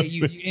 not- Jay,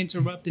 you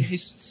interrupted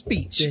his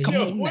speech. Come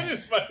Yo, on what now.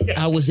 is my guy?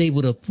 I was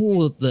able to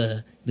pull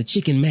the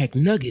chicken mac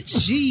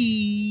nuggets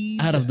Jeez.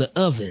 out of the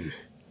oven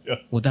Yeah.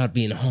 without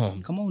being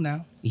harmed. Come on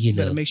now. You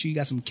better know. make sure you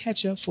got some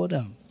ketchup for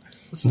them.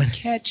 Put some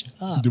ketchup.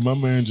 Did my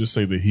man just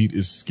say the heat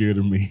is scared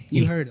of me?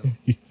 You heard him.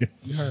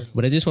 You heard him.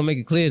 But I just want to make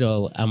it clear,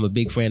 though, I'm a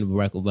big fan of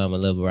Barack Obama. I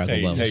love Barack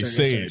Hey, Obama. hey, Sir,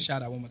 say yes, sir. it.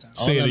 Shout out one more time.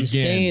 Say All it I'm again.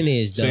 saying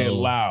is, say it though,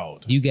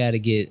 loud. you got to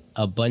get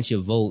a bunch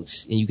of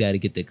votes and you got to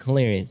get the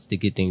clearance to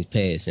get things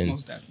passed. And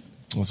Most definitely.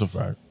 That's a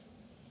fact.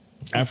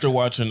 After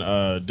watching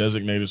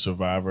Designated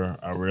Survivor,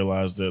 I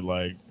realized that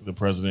like the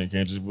president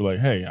can't just be like,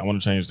 "Hey, I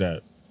want to change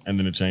that," and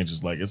then it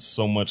changes. Like it's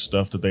so much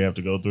stuff that they have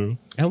to go through.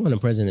 I want a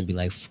president to be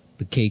like, "F-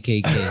 the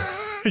KKK.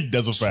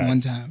 That's a Just fact. one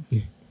time.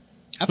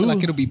 I feel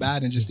like it'll be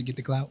Biden just to get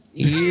the clout.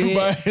 Yeah.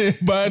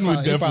 Biden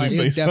would definitely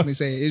say He'll so. definitely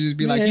say it. It'll just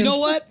be like, Man, you know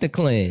what? The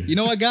Klan. You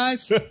know what,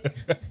 guys?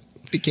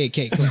 The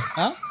KK club.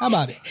 Huh? How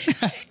about it?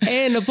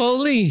 And the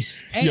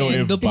police. And Yo,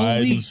 if the Biden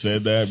police.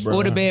 said that, bro,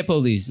 Or the bad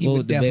police. He Or would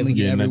the bad definitely police.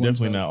 get yeah, not, everyone's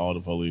definitely vote. not all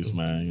the police,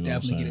 man. You know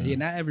Definitely what get I'm it. saying?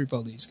 Yeah, not every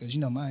police, because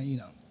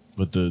mine,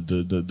 But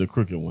the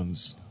crooked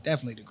ones,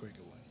 definitely the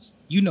cricket ones.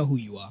 You know who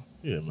you are.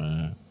 yeah,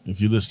 man.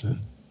 If you're listening,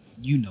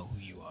 You know who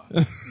you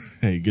are.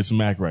 hey, get some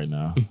Mac right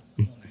now.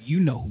 You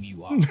know who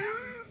you are.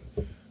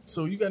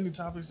 So you got any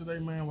topics today,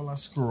 man? While I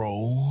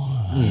scroll,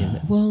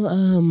 Yeah.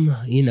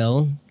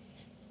 Well,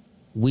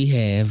 we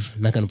have,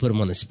 not going to put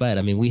him on the spot.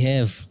 I mean, we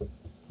have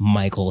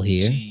Michael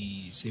here,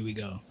 Jeez, here we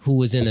go. who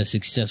was in a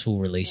successful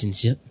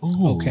relationship.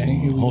 Ooh, Okay,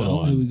 here we hold go.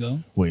 on. Here we go.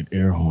 Wait,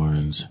 air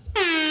horns.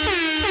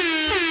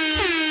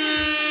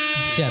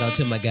 Shout out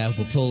to my guy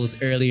who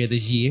proposed earlier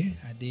this year.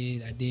 I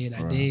did.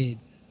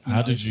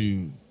 How did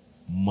you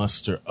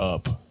muster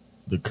up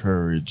the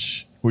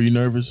courage? Were you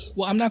nervous?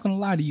 Well, I'm not gonna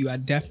lie to you. I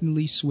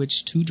definitely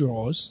switched 2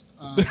 drawers.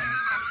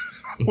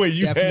 Wait,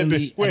 you I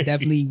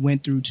definitely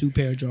went through 2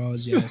 pair of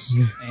drawers, yes,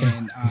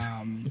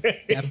 and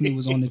definitely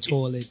was on the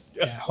toilet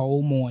that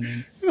whole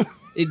morning.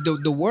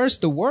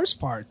 The worst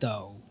part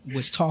though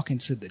was talking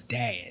to the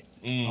dad.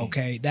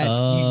 Okay, that's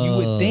you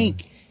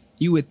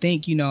would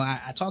think.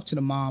 I talked to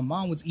the mom.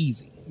 Mom was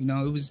easy.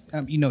 It was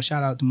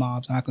shout out to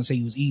moms. I'm not gonna say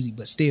he was easy,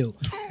 but still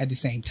at the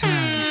same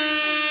time.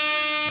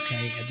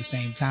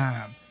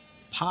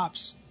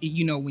 Pops,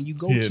 when you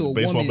go He had to a a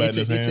baseball woman, bat it's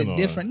in his a hand, or-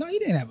 different. No, he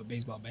didn't have a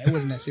baseball bat. It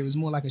wasn't that serious. It was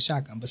more like a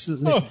shotgun. But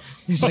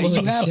listen, so More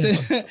you like a have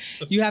to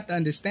you have to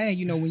understand.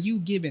 When you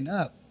giving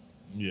up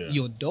Yeah.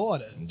 your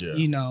daughter, Yeah.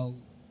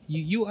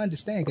 you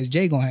understand because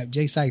Jay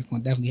Sykes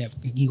gonna definitely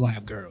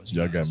have girls.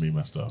 Y'all got me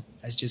messed up.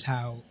 That's just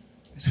how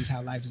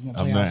life is gonna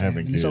play I'm out. not for him, having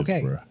and kids, it's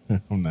okay. bro.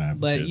 I'm not having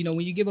But kids.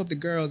 when you give up the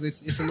girls,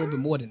 it's a little bit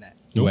more than that.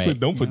 Right.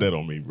 Don't put that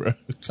on me, bro.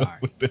 Sorry. Don't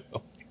put that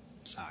on me.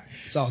 Sorry,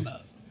 it's all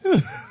love.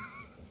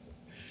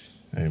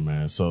 Hey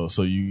man, so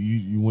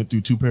you went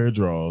through 2 pair of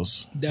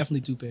drawers.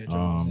 Definitely 2 pair of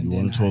drawers. You and were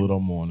on then the toilet all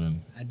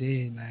morning, I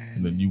did, man.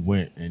 and then you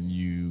went and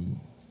you.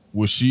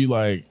 Was she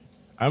like?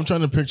 I'm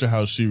trying to picture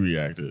how she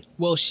reacted.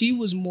 Well, she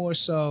was more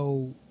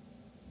so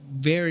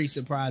very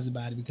surprised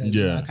about it because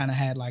Yeah. I kind of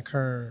had like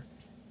her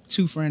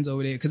 2 friends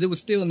over there because it was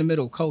still in the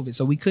middle of COVID,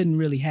 so we couldn't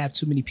really have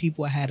too many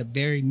people. I had a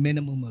very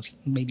minimum of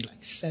maybe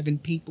like 7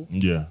 people.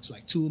 Yeah, It's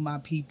like 2 of my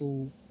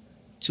people,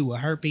 2 of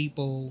her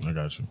people, I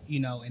got you. you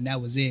know, and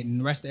that was it. And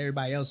the rest of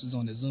everybody else was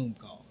on the Zoom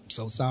call. I'm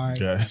so sorry.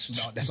 Yeah.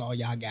 That's all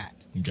y'all got.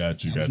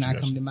 Got you. I Got was you. not Got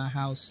coming you. to my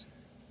house.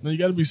 No, you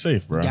got to be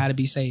safe, bro. Gotta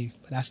be safe,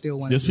 but I still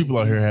want. There's people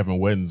out here having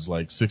weddings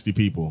like 60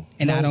 people.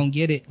 and I don't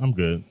get it. I'm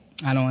good.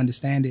 I don't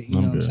understand it. You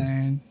I'm know what I'm good.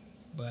 saying?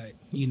 But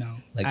you know,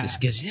 Like I- the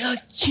sketch. Yeah.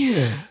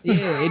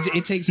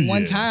 it takes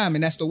one Yeah. time,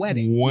 and that's the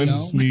wedding. One you know?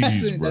 sneeze,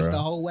 that's bruh. the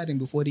whole wedding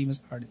before it even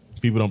started.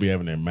 People don't be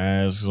having their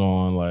masks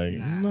on. Like,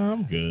 nah,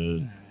 I'm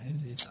good.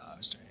 It's all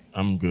straight.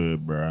 I'm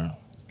good, bro.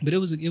 But it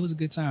was a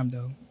good time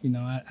though. You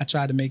know, I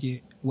tried to make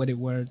it what it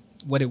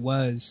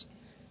was.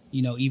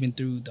 You know, even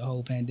through the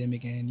whole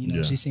pandemic, and you know,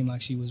 Yeah. she seemed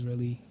like she was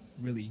really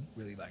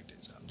liked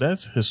it. So.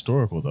 That's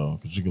historical though,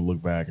 because you can look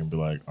back and be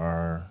like,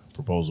 our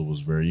proposal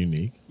was very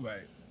unique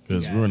Right.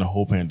 because we were in a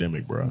whole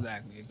pandemic, bro.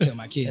 Exactly. Tell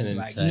my kids An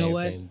like, you entire know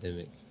what?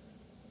 pandemic.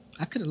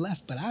 I could have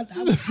left, but I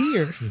was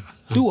here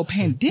through a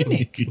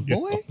pandemic,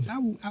 boy.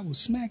 I will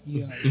smack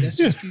you. That's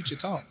just future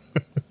talk.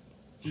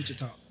 Future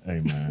talk. Hey,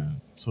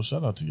 man. So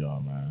shout out to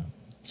y'all, man.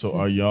 So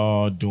are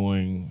y'all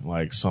doing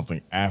like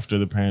something after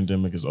the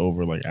pandemic is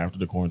over, like after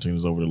the quarantine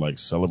is over, to like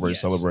celebrate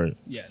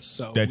Yes.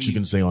 So that you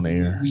can say on the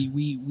air? We That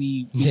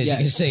you can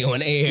yes. say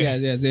on air.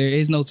 Yes, there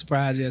is no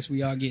surprise. Yes,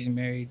 we are getting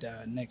married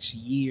next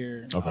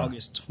year. Okay.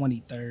 August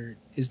 23rd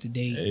is the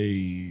date.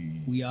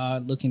 Hey. We are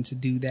looking to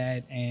do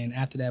that, and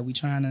after that, we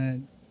trying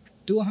to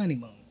do a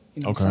honeymoon.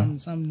 You know, Okay.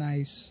 something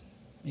nice,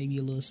 maybe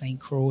a little St.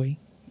 Croix.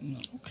 You know,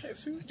 Okay,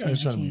 see, this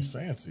guy's trying to be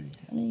fancy.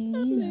 I mean,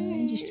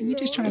 you know, we're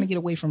just trying to get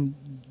away from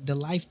the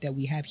life that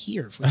we have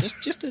here for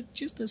just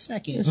a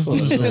second. Just for a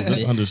little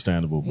That's bit.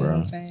 understandable, You know what bro.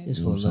 I'm saying? Just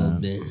You for know a what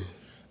I'm little saying?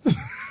 bit.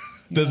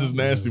 That's his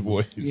nasty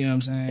voice. You know what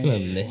I'm saying? A little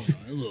bit.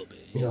 A little bit.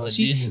 You know,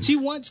 She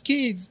wants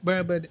kids,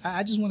 bro, but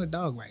I just want a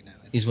dog right now.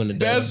 He's one of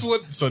the That's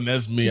what. So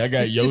that's me. I got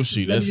Just-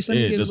 Yoshi. let me That's just- let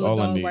me it. get a That's little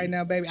all I dog need. right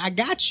now, baby. I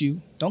got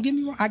you. Don't get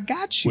me wrong. I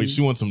got you. Wait,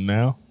 she wants him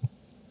now?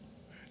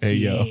 Hey,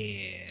 yo.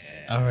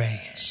 All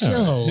right.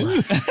 So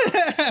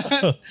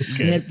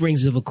that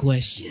brings up a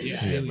question.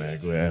 Yeah, man.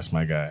 Go ahead. Ask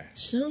my guy.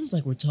 Sounds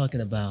like we're talking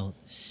about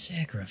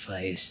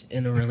sacrifice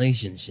in a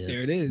relationship.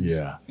 There it is.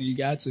 Yeah. You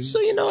got to. So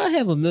I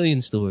have a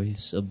million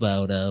stories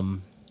about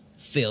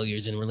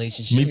failures in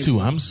relationships. Me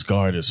too. I'm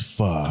scarred as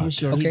fuck. I'm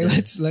sure. he Okay,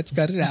 does. let's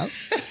cut it out.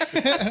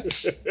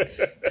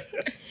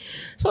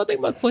 So I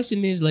think my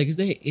question is is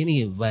there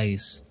any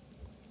advice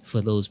for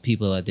those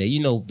people out there?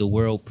 You know, the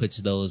world puts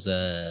those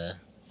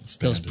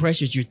Standard.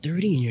 pressures. You're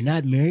 30 and you're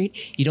not married.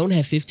 You don't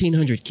have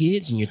 1,500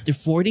 kids and you're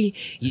 40.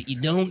 You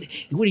don't.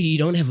 What do you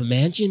don't have a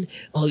mansion?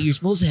 Oh, you're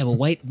supposed to have a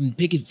white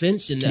picket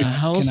fence and a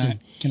house.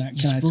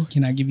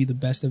 Can I give you the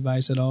best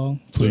advice at all?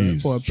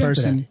 Please. For a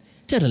person,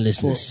 Tell the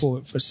for,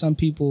 listeners. for some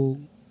people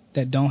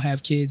that don't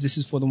have kids, this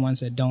is for the ones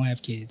that don't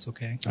have kids,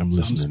 okay? I'm So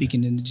listening. I'm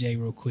speaking into Jay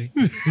real quick.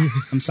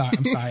 I'm sorry,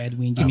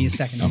 Edwin. Give me a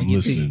second. I'm I'm gonna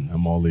get to listening. you.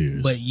 I'm all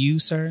ears. But you,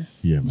 sir,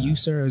 Yeah, man. you,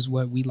 sir, is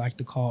what we like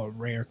to call a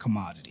rare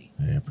commodity.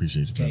 Hey, I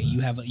appreciate you, Okay,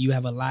 brother. you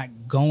have a lot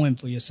going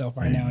for yourself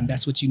right now, Amen. and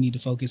that's what you need to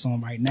focus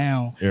on right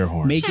now. Air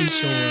horns.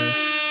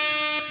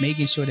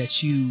 Making sure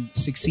that you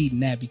succeed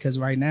in that, because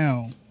right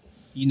now,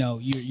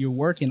 you're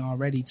working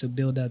already to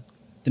build up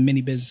the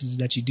many businesses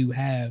that you do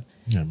have.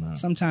 Yeah, man.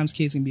 Sometimes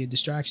kids can be a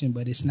distraction,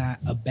 but it's not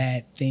a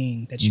bad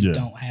thing that you Yeah.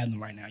 don't have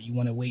them right now. You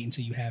want to wait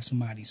until you have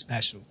somebody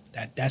special.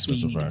 That's where That's you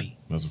a need to fact. be.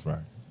 That's a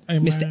fact. Hey,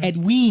 Mr. man.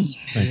 Edwin,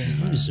 Thank you,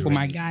 man. Just a for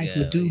my regular guy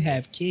who guy, do yeah.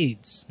 have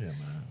kids. Yeah,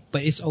 man.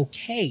 But it's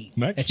okay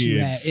Not that you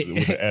have kids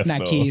with an S, not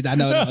though. kids. I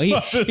know. No. He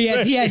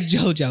has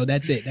JoJo.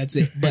 That's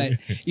it.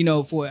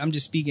 But I'm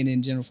just speaking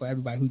in general for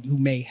everybody who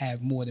may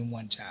have more than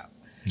one child.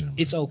 Yeah, man.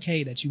 It's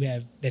okay that you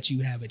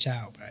have a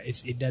child, bro.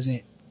 It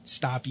doesn't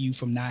stop you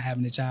from not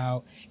having a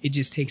child. It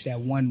just takes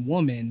that one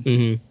woman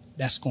Mm-hmm.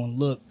 that's going to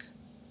look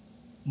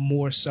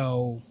more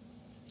so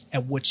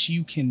at what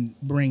you can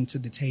bring to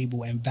the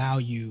table and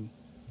value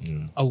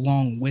Yeah.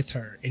 along with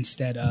her,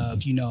 instead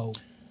of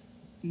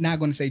not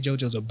going to say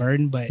JoJo's a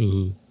burden, but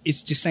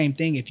it's the same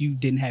thing if you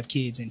didn't have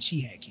kids and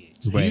she had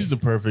kids. Right. He's the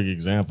perfect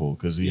example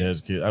because he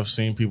has kids. I've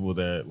seen people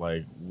that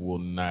like will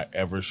not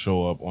ever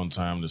show up on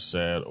time to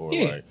set or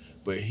Yeah. like,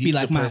 but he's Be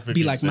like the perfect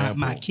example.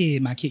 my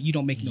kid. You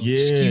don't make no Yeah.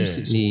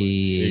 excuses. For it.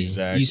 Yeah.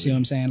 Exactly. You see what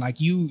I'm saying? Like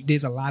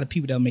there's a lot of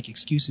people that make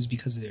excuses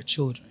because of their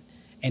children,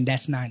 and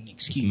that's not an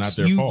excuse. not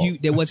their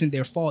fault. That wasn't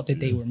their fault that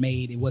they were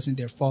made. It wasn't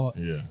their fault.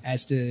 Yeah.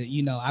 As to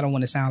I don't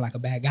want to sound like a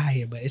bad guy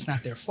here, but it's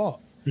not their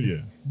fault.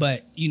 Yeah.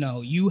 But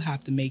you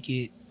have to make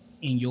it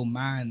in your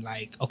mind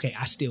like, okay,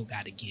 I still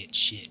got to get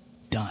shit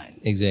done.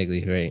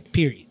 Exactly. Right.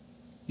 Period.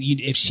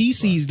 If she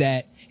sees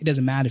that, it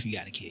doesn't matter if you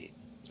got a kid.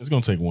 It's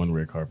gonna take one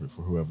red carpet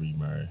for whoever you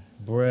marry.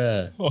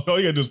 Bruh. All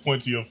you gotta do is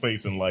point to your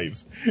face and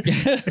lights,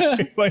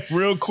 like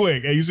real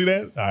quick. Hey, you see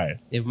that? All right.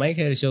 If Mike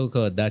had a show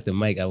called Dr.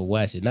 Mike, I would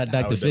watch it. Not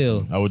I Dr. would Phil.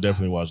 definitely- I would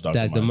definitely watch Dr.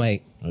 Dr.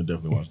 Mike. I would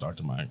definitely watch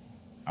Dr. Mike.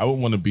 I would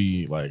want to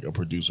be like a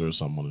producer or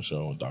something on the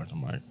show with Dr.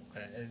 Mike.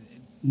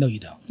 No, you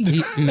don't.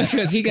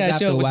 He got a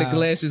after show a with the while-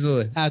 glasses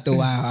on. After a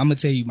while, I'm gonna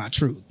tell you my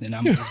truth, and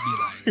I'm gonna just be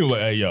like, You're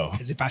like, hey, yo.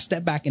 Because if I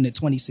step back into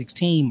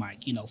 2016,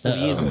 Mike, 4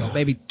 years ago,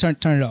 baby, turn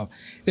it off.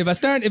 If I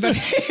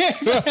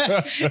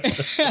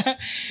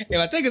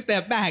take a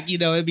step back,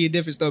 it'd be a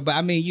different story. But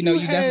I mean, you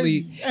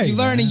definitely you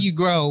learn and you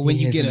grow when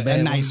you get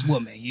a nice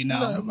woman.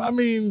 I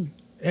mean,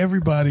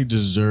 everybody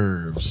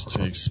deserves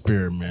to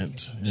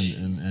experiment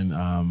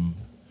and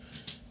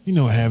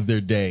have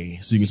their day.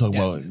 So you can talk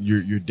about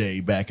your day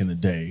back in the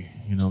day.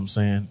 You know what I'm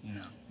saying?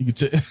 Yeah. You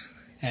could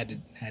had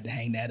to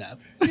hang that up.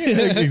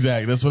 Yeah,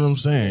 exactly. That's what I'm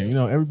saying.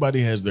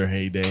 Everybody has their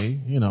heyday.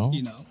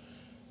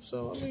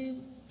 So I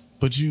mean,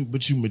 but you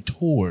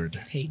matured.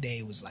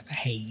 Heyday was like a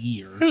hey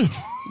year.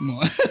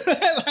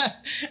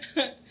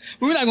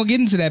 We're not gonna get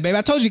into that, baby.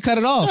 I told you cut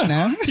it off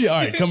now. Yeah, all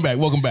right, come back.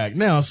 Welcome back.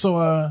 Now, so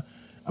I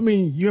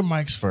mean, you're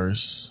Mike's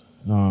first.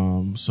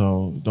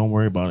 So don't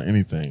worry about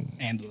anything.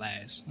 And the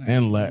last.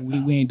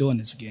 We ain't doing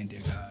this again, dear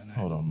God. No.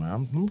 Hold on, man.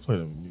 I'm gonna play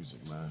the music,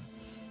 man.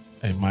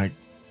 Hey, Mike,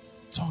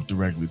 talk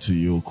directly to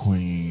your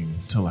queen.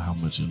 Tell her how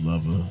much you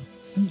love her.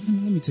 Let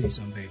me tell you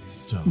something, baby.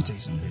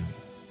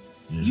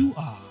 Yeah. You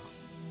are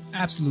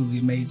absolutely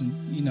amazing.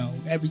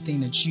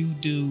 Everything that you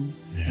do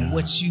and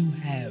what you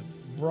have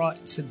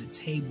brought to the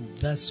table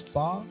thus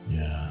far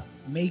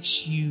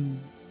makes you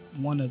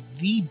one of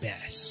the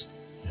best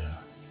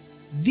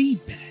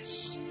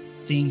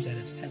things that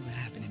have ever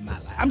happened in my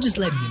life. I'm just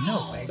letting you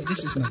know, baby.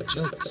 This is no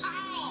jokes.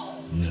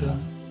 Yeah. All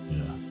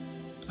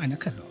right, now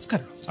cut it off.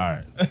 All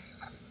right.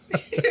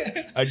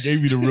 I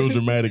gave you the real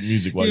dramatic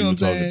music while you were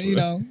talking to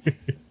her.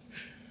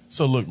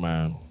 So look,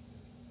 man,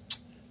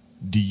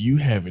 do you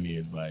have any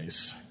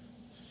advice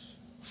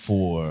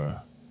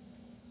for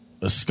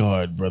a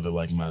scarred brother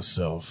like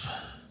myself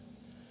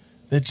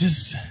that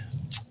just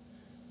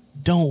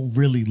don't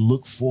really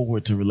look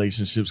forward to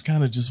relationships,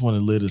 kind of just want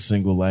to live a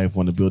single life,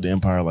 want to build the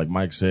empire like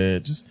Mike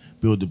said, just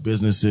build the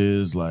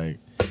businesses? Like,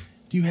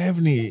 do you have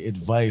any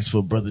advice for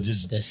a brother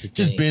just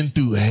been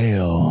through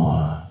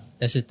hell?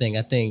 That's the thing.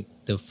 I think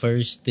the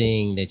first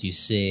thing that you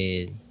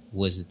said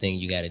was the thing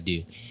you got to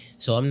do.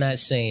 So I'm not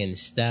saying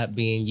stop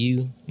being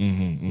you,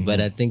 but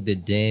I think the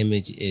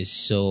damage is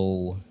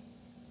so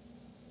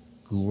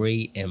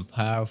great and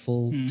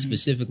powerful,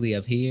 specifically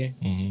up here.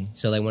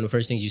 So like one of the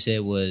first things you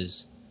said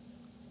was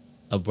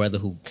a brother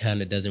who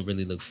kind of doesn't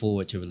really look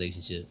forward to a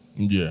relationship.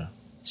 Yeah.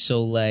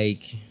 So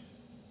like,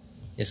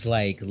 it's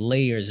like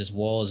layers, it's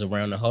walls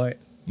around the heart.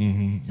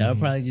 So I'll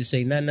probably just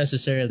say not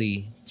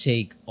necessarily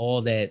take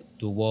all the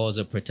walls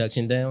of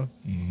protection down,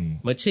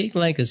 but take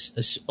like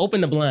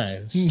open the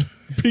blinds.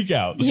 Peek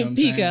out.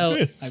 Peek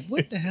out. Like,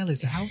 what the hell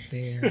is out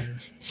there?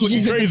 It's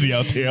looking crazy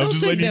out there. I'm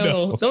just letting you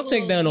know. Don't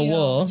take down the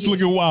wall. It's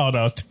looking wild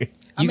out there.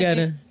 You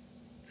gotta.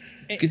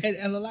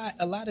 And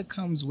a lot that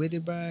comes with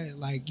it, bro.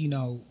 Like,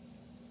 a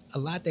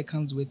lot that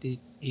comes with it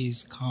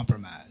is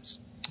compromise.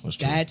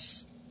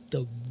 That's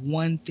the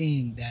one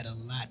thing that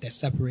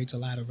separates a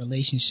lot of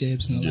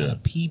relationships and a lot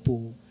of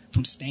people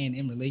from staying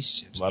in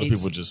relationships. A lot of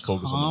people just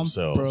focus on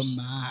themselves.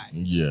 Compromise.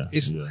 Yeah.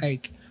 It's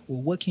like,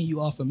 well, what can you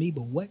offer me?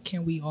 But what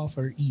can we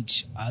offer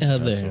each other?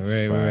 That's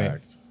a Right.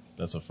 fact.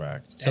 That's a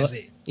fact. That's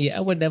it. Yeah,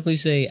 I would definitely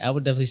say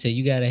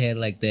you gotta have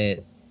like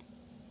that.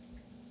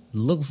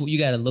 You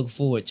gotta look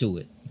forward to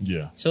it.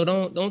 Yeah. So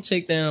don't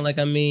take down, like,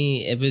 I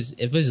mean, if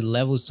it's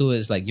levels to it,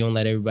 it's like you don't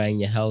let everybody in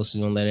your house,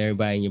 you don't let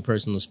everybody in your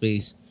personal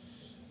space.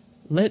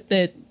 Let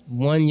that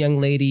one young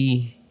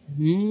lady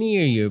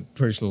near your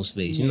personal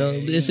space.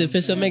 If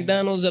it's a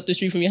McDonald's up the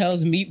street from your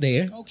house, meet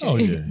there. Okay. Oh,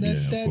 yeah.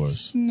 That's of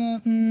course.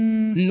 not.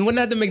 Well,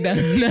 not the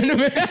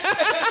McDonald's.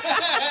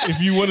 If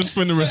you want to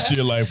spend the rest of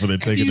your life with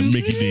it, take it to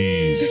Mickey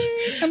D's.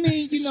 I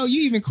mean,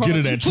 you even Get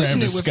her that pushing Travis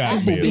it with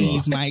Scott meal.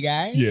 Applebee's, my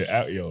guy.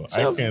 Yeah,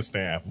 I can't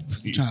stand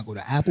Applebee's. Trying to go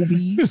to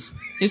Applebee's.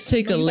 Just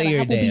take a You got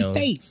layer Applebee's down.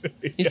 face.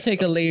 Just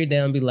take a layer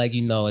down and be like,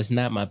 it's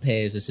not my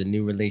past, it's a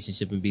new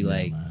relationship, and be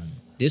like,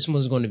 this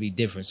one's going to be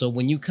different. So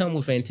when you come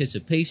with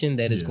anticipation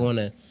that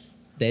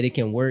that it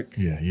can work,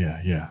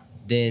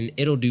 then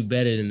it'll do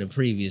better than the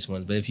previous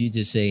ones. But if you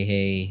just say,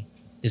 hey,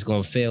 it's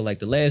going to fail like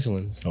the last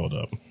ones. Hold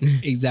up.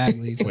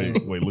 Exactly. So,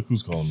 Wait, look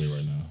who's calling me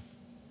right now.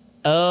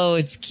 Oh,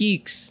 it's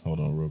Keeks.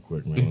 Hold on real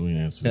quick, man. Let me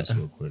answer this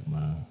real quick,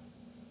 man.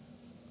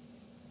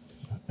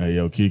 Hey,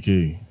 yo,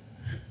 Kiki.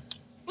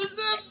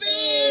 What's up,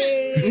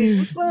 man?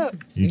 What's up?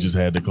 You just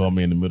had to call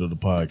me in the middle of the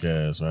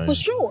podcast, right? For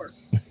sure.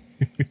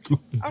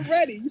 I'm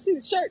ready. You see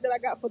the shirt that I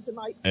got for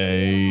tonight?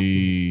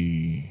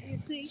 Hey. You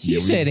see? She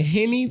said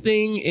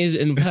anything is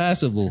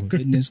impossible.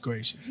 goodness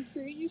gracious.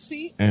 You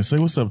see? And say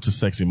what's up to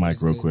Sexy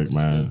Mike real quick,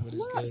 man.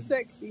 Not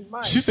sexy,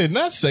 Mike. She said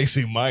not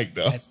Sexy Mike,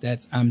 though.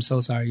 That's. I'm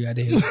so sorry you had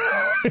to hear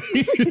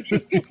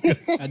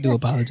that. I do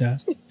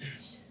apologize.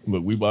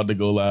 Look, we about to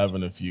go live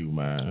in a few,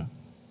 man.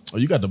 Oh,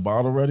 you got the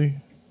bottle ready?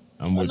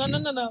 I'm with you.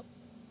 No.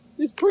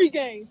 It's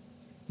pregame.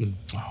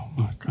 Oh,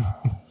 my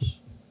gosh.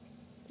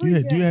 Do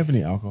you have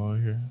any alcohol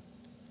here?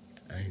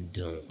 I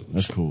don't.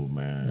 That's cool,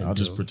 man. I'll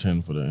just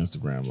pretend for the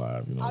Instagram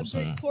live. You know what I'm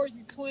saying? I'll drink for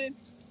you, twin.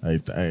 Hey,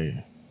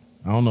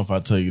 I don't know if I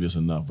tell you this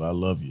enough, but I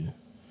love you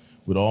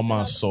with all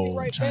my soul.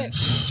 Right back.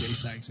 Jay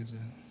Sykes is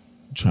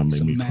Trying to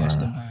make a me cry.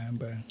 mastermind,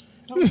 bro.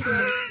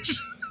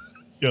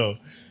 Yo,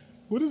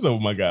 What is up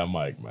with my guy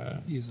Mike, man?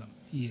 He is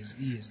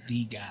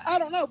the guy. I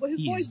don't know, but his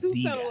He voice is do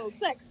the sound guy. a little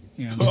sexy.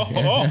 You know what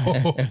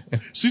I'm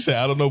saying? She said,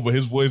 I don't know, but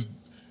his voice.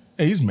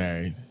 Hey, he's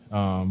married.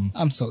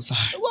 I'm so sorry.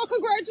 Well,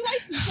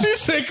 congratulations. She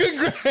said,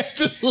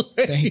 congratulations.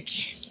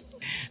 Thank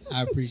you.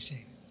 I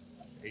appreciate it.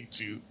 I hate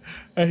you.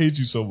 I hate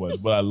you so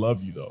much, but I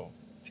love you though.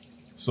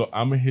 So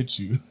I'm gonna hit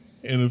you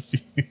in a few.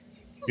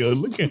 Yo,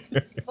 look at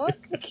her.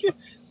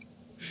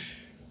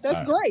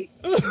 That's great.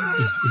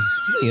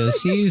 Yo,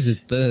 she's the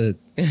thug.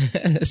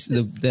 that's Stay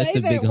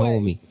the big that way.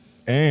 homie.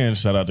 And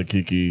shout out to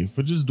Kiki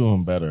for just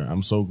doing better.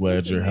 I'm so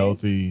glad you're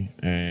healthy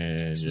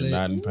and you're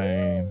not in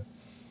pain.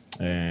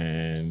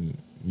 And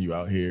you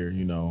out here,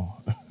 you know.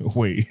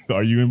 Wait,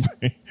 are you in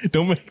pain?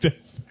 Don't make that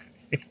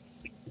face.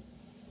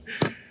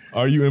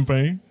 Are you in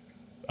pain?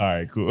 All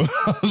right, cool.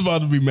 I was about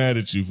to be mad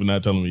at you for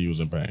not telling me you was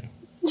in pain.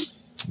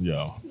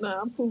 Yo.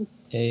 Nah, I'm cool.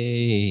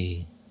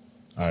 Hey,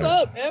 All What's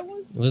right. up,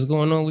 Edwin? what's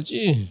going on with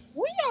you?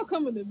 When y'all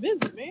coming to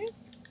visit, man?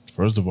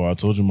 First of all, I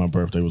told you my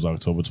birthday was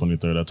October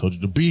 23rd. I told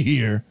you to be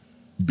here,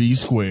 be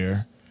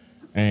square,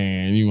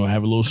 and you're going to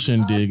have a little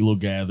shindig, a little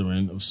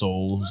gathering of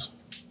souls.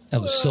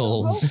 Of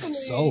souls. Hopefully,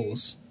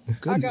 Souls. I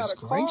Goodness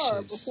got a car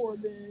gracious. before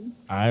then.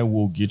 I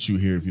will get you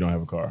here if you don't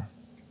have a car.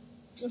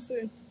 Let's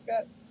see.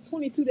 Got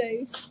 22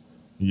 days.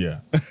 Yeah.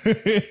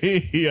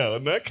 Yo,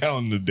 not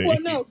counting the days. Well,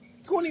 no,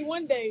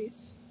 21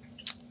 days.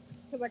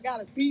 Because I got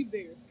to be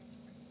there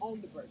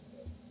on the birthday.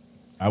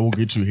 I will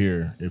get you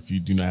here if you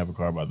do not have a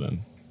car by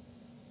then.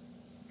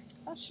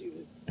 I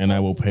should. And I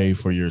will pay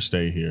for your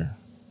stay here.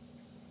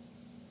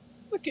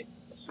 Look at.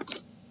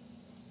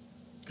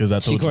 Because I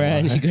She told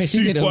crying. you.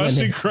 She get Why over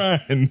she it.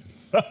 crying?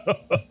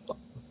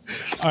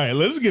 All right,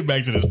 let's get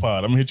back to this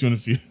pod. I'm going to hit you in a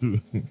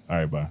few. All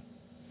right, bye.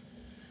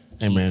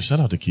 Hey, man, shout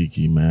out to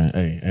Kiki, man.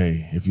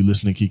 Hey, if you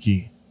listen to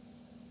Kiki,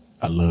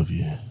 I love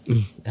you.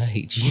 I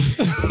hate you.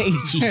 I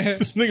hate you.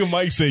 This nigga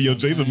Mike said, yo,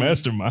 Jay's a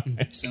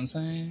mastermind. See what I'm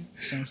saying?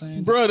 See what I'm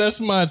saying? Bro, that's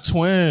my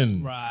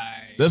twin.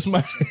 Right. That's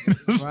my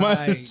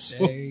Right,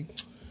 Jay.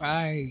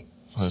 Right.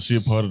 She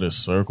a part of the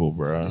circle,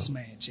 bro. This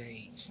man,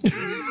 Jay.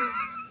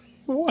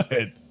 What?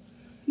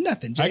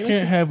 Nothing, Jay. I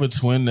can't have a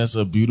twin that's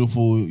a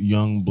beautiful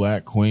young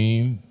black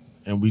queen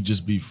and we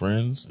just be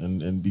friends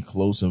and be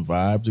close and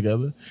vibe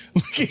together.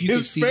 Look at You can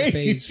his see the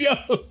face. face.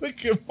 Yo,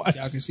 look at my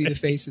Y'all can see the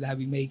face that I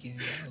be making.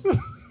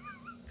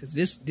 Because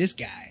this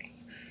guy.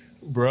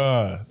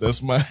 Bruh,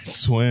 that's my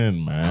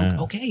twin, man.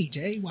 Okay,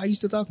 Jay. Why are you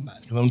still talking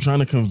about it? 'Cause I'm trying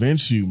to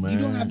convince you, man. You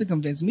don't have to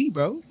convince me,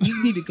 bro.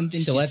 You need to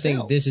convince So I yourself.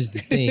 think this is the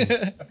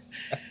thing.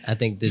 I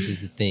think this is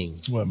the thing.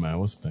 What, man?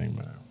 What's the thing,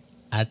 man?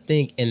 I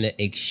think in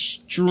the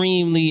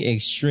extremely,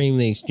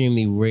 extremely,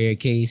 extremely rare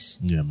case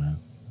Yeah, man.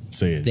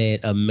 Say it.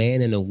 that a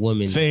man and a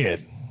woman Say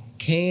it.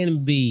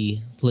 can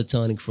be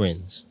platonic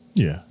friends.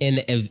 Yeah. In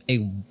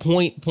a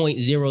point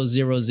zero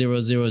zero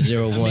zero zero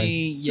zero I one.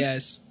 mean,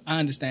 yes, I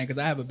understand because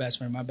I have a best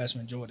friend. My best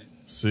friend Jordan.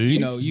 See? You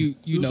know, you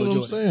That's know what Jordan.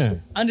 I'm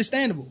saying.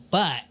 Understandable,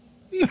 but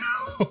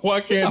Why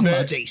I'm can't talking about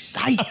that? Jay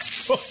Sykes.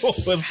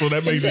 So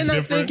that makes Then it I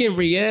different. think in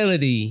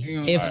reality, You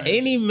know, if right.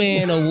 any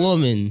man or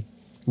woman,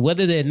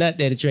 whether they're not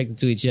that attracted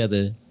to each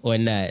other or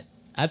not,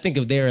 I think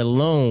if they're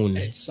alone,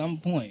 At some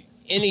point,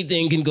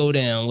 anything can go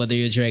down, whether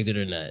you're attracted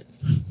or not.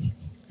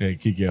 Hey,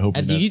 Kiki, I hope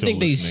you're Do not you still think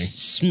they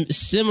listening.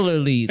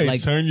 similarly Hey,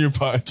 like turn the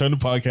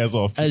podcast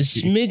off, a Kiki.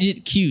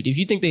 smidget cute? If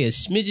you think they a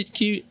smidget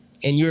cute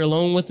and you're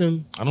alone with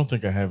them, I don't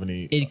think I have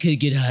any. it could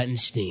get hot and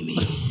steamy.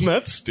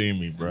 Not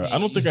steamy, bro. I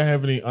don't think I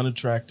have any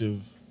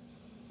unattractive.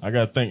 I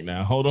gotta think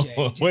now. Hold on.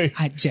 Jay, Wait.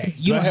 Jay,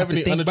 Do you I don't have have to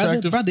any think,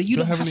 unattractive- brother. You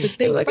do I don't have have any- to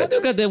think, Like I brother.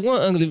 do got that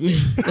one ugly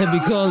man that be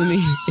calling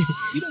me.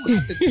 You don't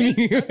have to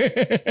think,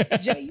 brother.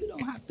 Jay. You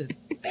don't have to think.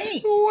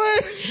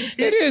 What?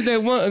 It is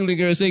that one ugly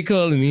girl say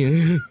calling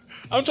me.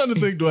 I'm trying to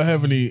think. Do I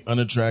have any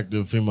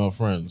unattractive female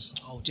friends?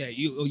 Oh, Jay,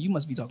 you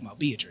must be talking about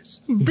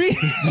Beatrice.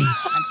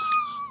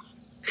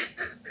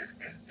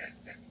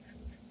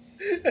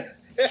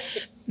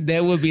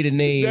 That would be the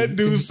name. That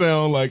do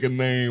sound like a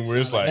name where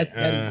it's Sound like, like-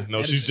 that is- no,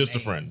 that she's is a just a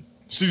name. friend.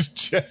 She's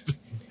just.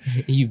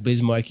 You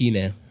Bismarcky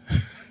now.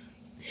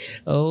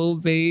 Oh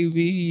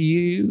baby,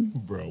 you.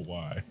 Bro,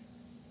 why?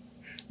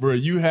 Bro,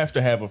 you have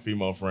to have a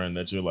female friend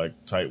that you're like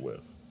tight with.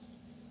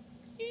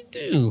 You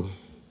do.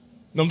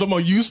 I'm talking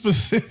about you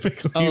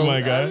specifically, my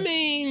guy. I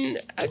mean,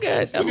 I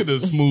got. Look at the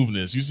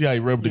smoothness. You see how he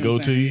rubbed the You know what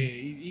I'm saying?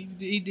 goatee?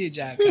 Yeah, he did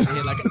jive kind of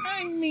head like,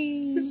 I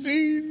mean,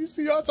 You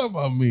see, y'all talking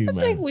about me, I think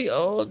man. we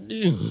all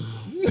do.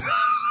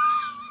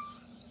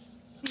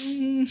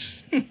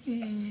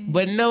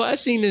 But no, I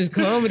seen this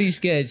comedy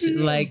sketch,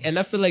 like, and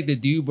I feel like the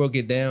dude broke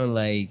it down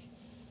like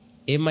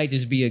it might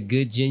just be a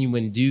good,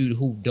 genuine dude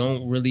who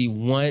don't really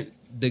want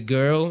the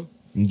girl,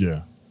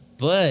 Yeah.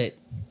 but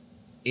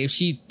if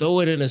she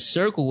throw it in a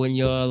circle when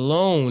you're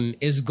alone,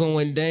 it's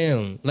going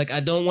down. Like I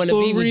don't want to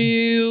be for with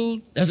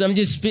you. real. I'm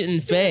just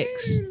spitting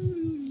facts.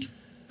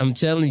 I'm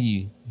telling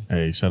you.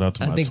 Hey, shout out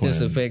to I my think twin.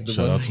 that's effective.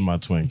 Shout out to my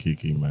twin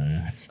Kiki,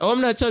 man. Oh,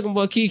 I'm not talking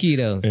about Kiki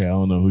though. Hey, I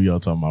don't know who y'all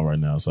talking about right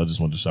now, so I just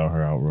want to shout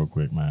her out real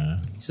quick, man.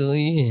 So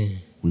yeah.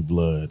 We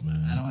blood,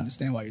 man. I don't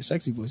understand why your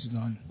sexy voice is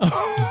on.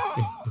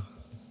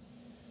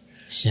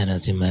 Shout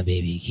out to my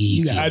baby Kiki.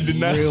 You got I did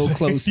not real say,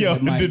 close to yo,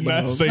 the mic, I did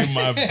not bro. say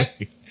my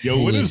baby.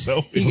 Yo, what is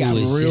up? He got Who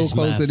is real just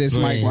close my to this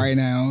mic friend. right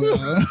now.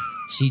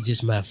 She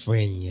just my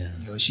friend, yo.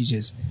 Yo, she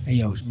just, hey,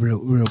 yo,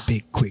 real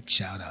big, quick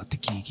shout out to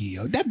Kiki,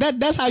 yo.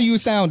 That's how you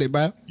sounded,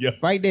 bro. Yeah.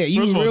 Right there.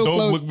 You First of all, real don't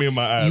close. look me in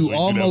my eyes. You when do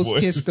that almost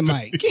voice. kissed the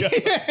mic.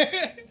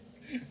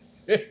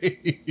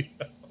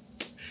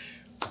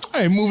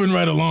 All right, moving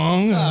right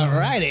along.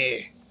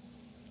 Alrighty.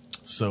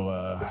 So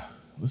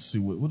let's see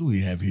what do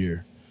we have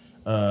here?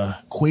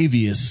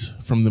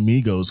 Quavius from the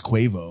Migos,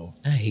 Quavo.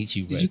 I hate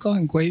you, Did you call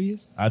him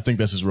Quavius? I think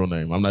that's his real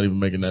name. I'm not even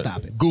making that.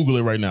 Stop it. Google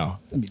it right now.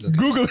 Let me look.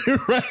 Google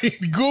it right.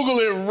 Google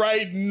it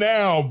right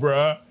now,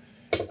 bruh.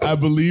 I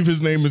believe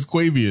his name is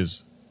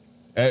Quavius.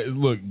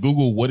 Look,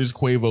 Google what is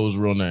Quavo's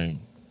real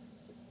name.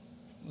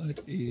 What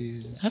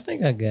is? I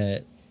think I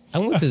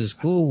went to the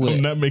school with.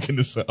 I'm not making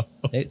this up.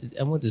 I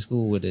went to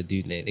school with a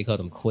dude named. They called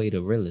him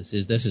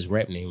Quadorillis. That's his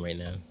rap name right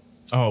now.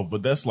 Oh,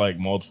 but that's like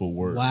multiple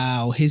words.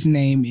 Wow, his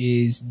name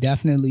is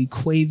definitely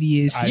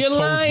Quavius. I You're told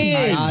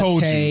lying. you. I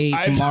told you.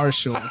 Ate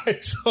Marshall. I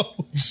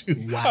told you.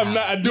 Wow. I'm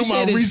not. I do You my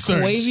said it's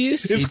research.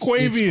 Quavius? It's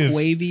Quavius. It's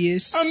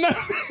Quavius. I'm not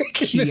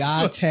making this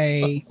up.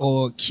 Kiate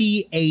or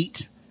Key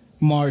 8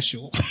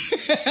 Marshall.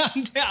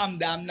 I'm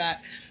not.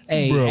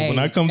 Hey, Bro, hey, when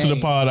I come to the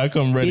hey, pod, I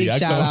come ready. Big I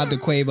shout come. out to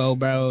Quavo,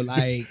 bro.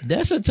 Like,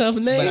 That's a tough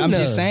name. but I'm though.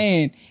 just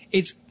saying,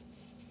 it's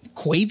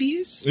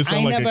Quavius. It sound I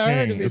ain't like a never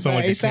heard king. of it. It sound Bro.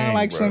 like a It sound king,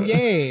 like bro. some.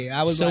 Yeah,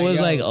 I was So like, it's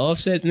yo, like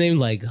Offset's name,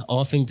 like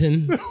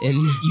Offington,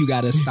 and you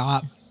gotta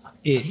stop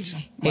it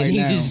right and he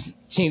now. just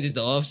changed it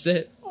to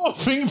Offset.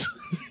 Offington.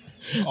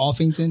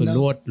 But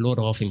though? Lord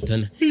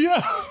Offington.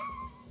 Yeah.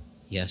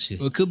 Yes,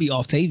 Well, it could be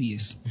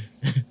Octavius.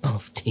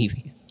 off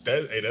TV.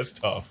 That's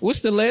tough. What's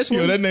the last Yo,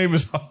 one? that name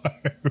is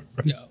hard.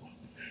 Yo,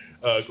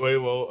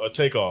 Quavo,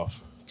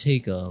 Takeoff.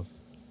 Takeoff.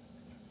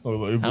 Or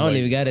I don't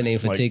even got a name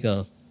for like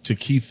Takeoff. To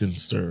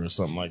Keithenster or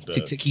something like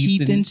that. to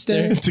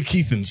Keithenster. To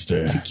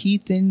Keithenster. To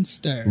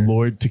Keithenster.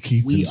 Lord to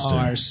We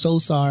Keithenster. are so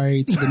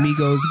sorry to the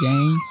Migos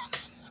gang.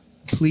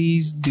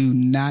 Please do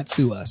not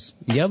sue us.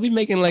 Y'all be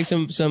making like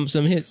some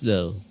hits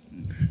though.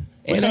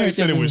 And I I heard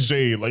said it them- was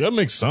shade. Like I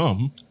make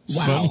some.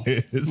 Wow. Some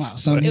hits. Wow,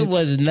 some It hits.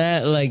 was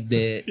not like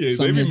that. Yeah,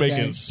 Some they be hits,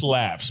 making guys.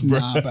 slaps, bro.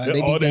 Nah, bro.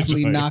 They All be that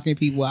definitely joint. knocking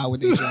people out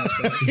with their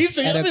drugs. bro. He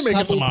said, At "Let me a make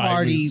couple some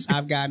parties,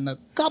 I've gotten a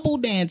couple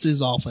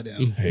dances off of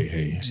them.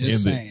 Hey,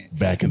 Just in saying.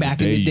 back in the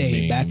day,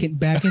 you mean. back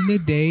in the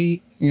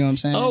day. You know what I'm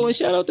saying? Oh, and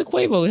shout out to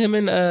Quavo. Him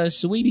and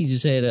Sweetie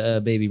just had a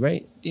baby,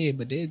 right? yeah,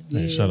 but they.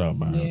 Hey, shut up,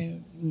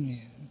 man. Yeah.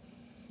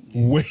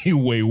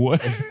 Wait,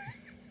 what?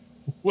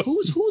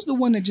 Who's the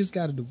one that just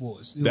got a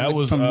divorce? That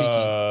was from Nicki.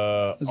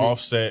 it-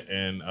 Offset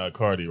and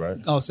Cardi, right?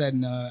 Oh, said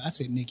I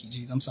said Nikki.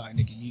 Jeez, I'm sorry,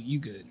 Nikki. You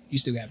good? You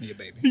still got me a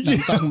baby. No, I'm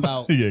talking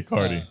about Yeah,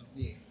 Cardi.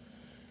 yeah,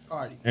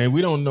 Cardi. And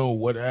we don't know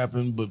what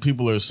happened, but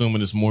people are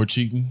assuming it's more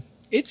cheating.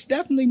 It's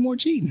definitely more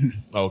cheating.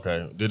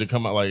 Okay, did it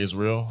come out like it's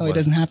real? Oh, it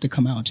doesn't have to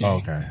come out, Jay.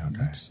 Okay.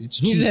 It's He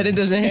cheating. said it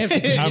doesn't have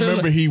to. I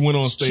remember he went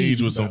on stage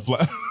cheating, with some bro.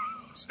 flowers.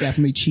 It's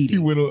definitely He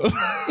cheating. went on.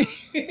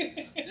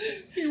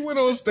 He went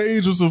on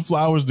stage with some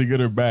flowers to get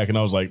her back, and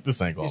I was like,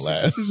 "This ain't gonna This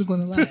last. isn't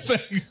going to This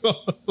last. ain't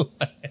gonna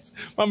last."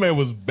 My man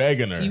was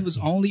begging her. He was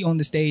only on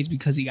the stage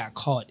because he got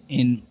caught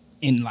in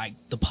like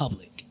the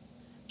public.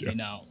 Yeah. You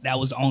know, that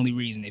was the only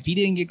reason. If he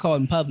didn't get caught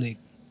in public,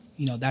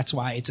 you know, that's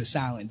why it's a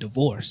silent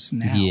divorce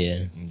now.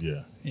 Yeah.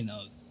 Yeah, You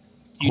know,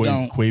 you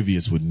don't.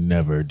 Quavius would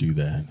never do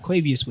that.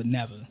 Quavius would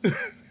never.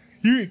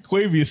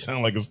 Quavius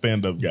sound like a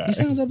stand-up guy. He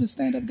sounds like a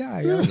stand-up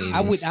guy. Yo.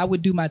 I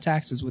would do my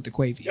taxes with the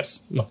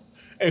Quavius.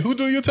 Hey, who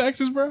do your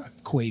taxes, bro?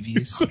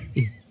 Quavius.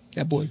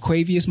 That boy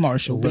Quavius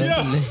Marshall, bro.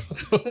 Yeah.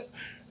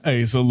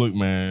 Hey, so look,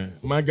 man,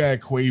 my guy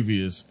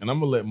Quavius, and I'm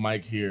gonna let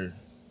Mike hear.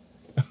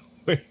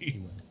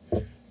 Wait,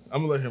 I'm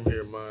gonna let him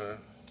hear mine.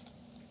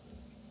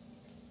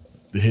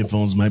 The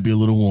headphones might be a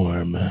little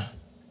warm.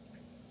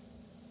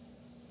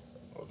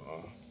 Hold on.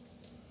 All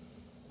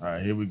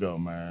right, here we go,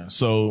 man.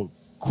 So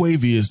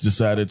Quavius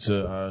decided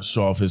to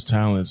show off his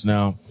talents.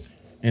 Now,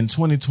 in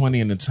 2020,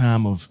 in a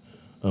time of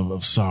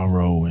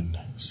sorrow and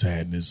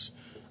sadness,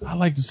 I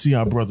like to see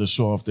our brothers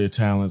show off their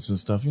talents and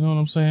stuff. You know what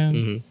I'm saying?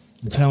 Mm-hmm.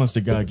 The talents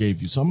that God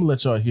gave you. So I'm gonna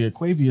let y'all hear.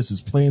 Quavius is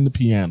playing the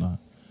piano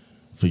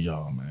for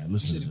y'all, man.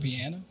 Listen To to the this.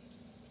 piano.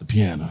 The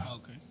piano.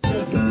 Okay.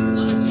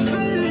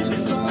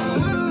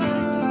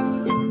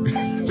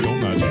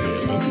 Don't nod your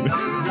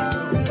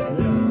head.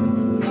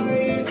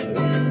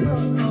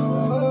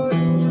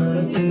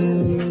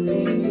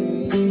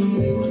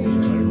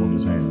 Hold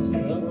his hands,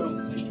 yeah.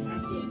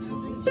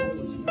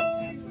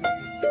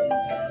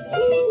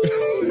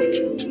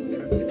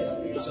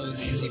 So is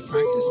he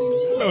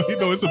practicing? No,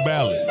 it's a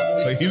ballad.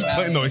 Like he's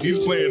playing. No, he's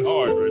playing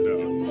hard right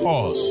now.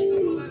 Pause.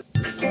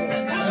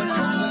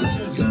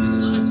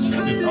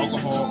 There's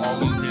alcohol all on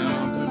the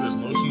piano. There's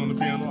lotion on the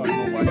piano. I don't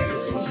know why he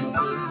does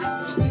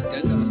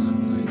Doesn't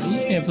sound like. You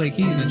can't play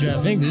keys with dry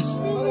fingers.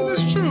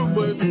 That's true,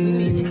 but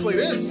you can play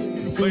this. You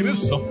can play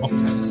this song.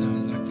 Kind of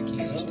sounds like the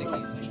keys are sticky.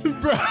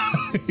 Bro,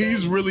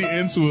 he's really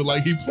into it.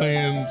 Like he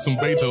playing some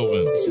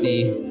Beethoven.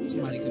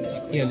 Somebody could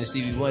pick He on the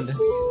Stevie Wonder.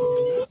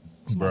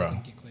 Bro.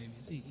 Quavius.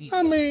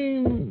 I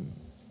mean,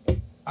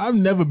 I've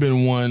never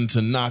been one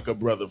to knock a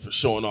brother for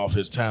showing off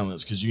his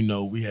talents because, you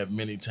know, we have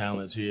many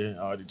talents here.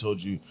 I already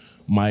told you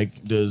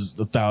Mike does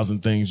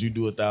 1,000 things. You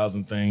do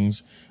 1,000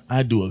 things.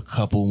 I do a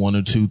couple, 1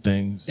 or 2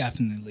 things.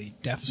 Definitely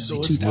So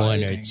it's 2,000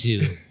 1 or things. 2.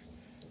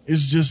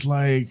 It's just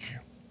like,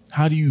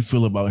 how do you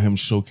feel about him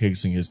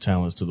showcasing his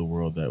talents to the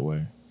world that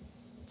way?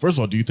 First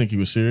of all, do you think he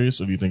was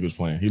serious or do you think he was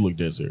playing? He looked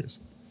dead serious.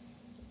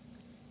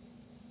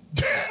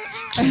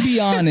 To be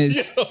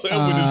honest,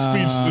 I'm with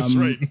speechless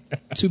right now.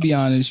 to be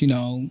honest, you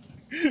know,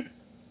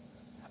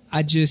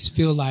 I just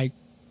feel like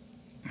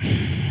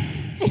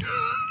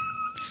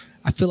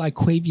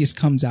Quavious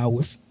comes out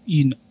with,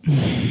 you know.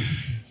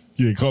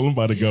 Yeah, call him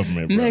by the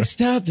government, bro. Next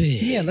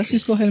topic. Yeah, let's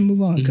just go ahead and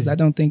move on because I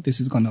don't think this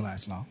is going to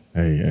last long.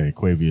 Hey,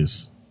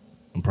 Quavious.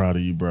 I'm proud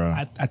of you, bro.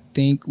 I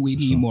think we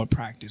need more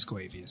practice,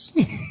 Quavious.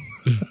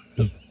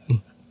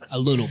 A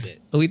little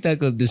bit. We not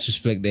gonna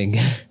disrespect that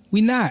guy.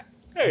 We not.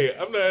 Hey,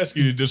 I'm not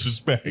asking you to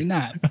disrespect. We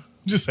not. I'm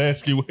just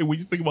asking you, hey, what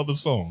you think about the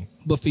song?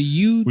 But for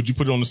you, Would you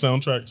put it on the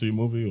soundtrack to your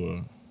movie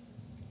or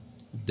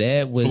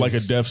That was for like a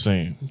death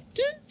scene?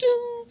 Dun,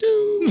 dun,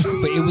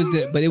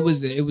 dun. but it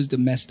was the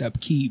messed up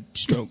key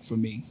stroke for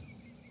me.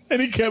 And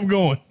he kept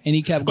going. And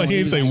he kept Like going.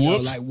 he was didn't say like, yo,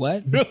 whoops. like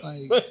what?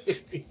 Like,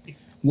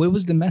 what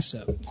was the mess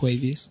up,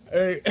 Quavious?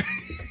 Hey,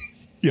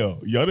 yo,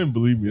 y'all didn't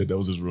believe me that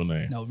was his real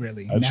name. No,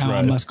 really. I Now I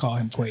tried. must call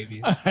him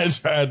Quavious. I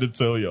tried to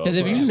tell y'all. Because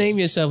if bro. you name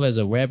yourself as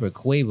a rapper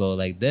Quavo,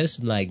 like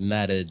that's like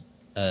not a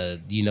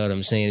you know what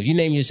I'm saying? If you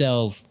name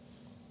yourself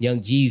Young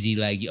Jeezy,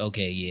 like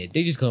okay, yeah,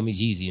 they just call me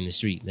Jeezy in the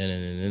street.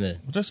 No.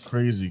 But that's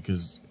crazy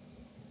because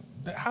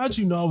how'd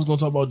you know I was gonna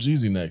talk about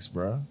Jeezy next,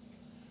 bro?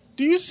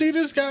 Do you see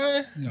this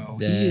guy? No,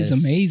 he That's-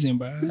 is amazing,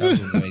 bro.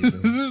 This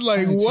is like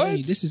I'm telling what?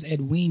 you, this is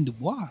Edwin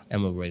Dubois.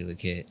 I'm a regular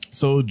cat.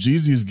 So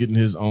Jeezy is getting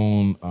his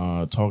own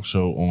talk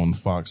show on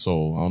Fox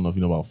Soul. I don't know if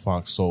you know about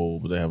Fox Soul,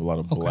 but they have a lot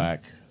of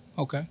black,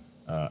 Okay.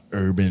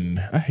 urban.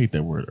 I hate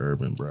that word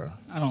urban, bro.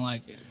 I don't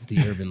like it. The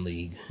Urban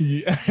League.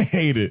 Yeah, I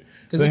hate it.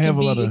 Because They it have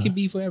can a lot be, of. it can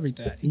be for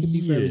everything. It can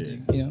be for Yeah.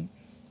 everything. You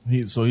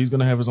know? So he's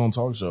gonna have his own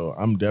talk show.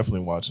 I'm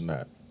definitely watching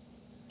that.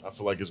 I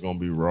feel like it's gonna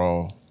be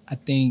raw. I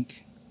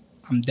think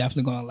I'm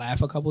definitely gonna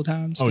laugh a couple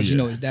times Oh, because you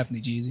yeah. know it's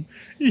definitely Jeezy.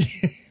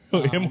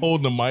 Him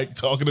holding the mic,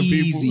 talking to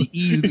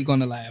Easily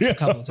gonna laugh a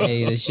couple times.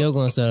 Hey, the show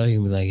gonna start. He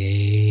gonna be like,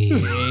 hey,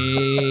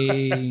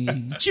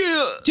 Hey,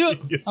 chill.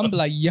 I'm be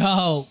like,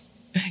 yo,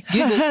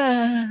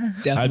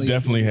 I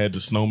definitely had the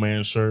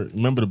snowman shirt.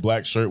 Remember the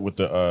black shirt with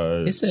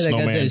the It said I got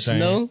snowman that chain?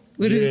 snow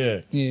with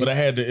his- Yeah. But I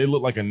had it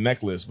looked like a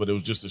necklace, but it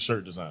was just a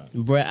shirt design.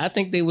 bruh, I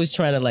think they was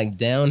trying to like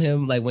down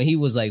him, like when he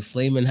was like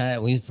flaming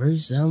hot. When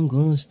first I'm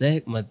gonna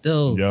stack my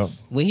dough. Yep.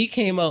 When he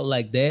came out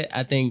like that,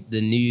 I think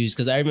the news,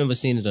 because I remember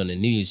seeing it on the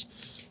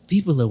news.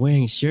 People are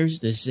wearing shirts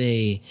that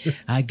say,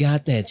 I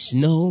got that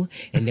snow,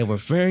 and they're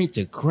referring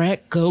to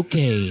crack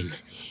cocaine.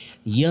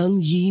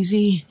 Young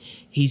Jeezy,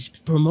 he's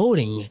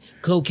promoting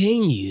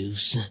cocaine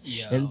use.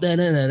 And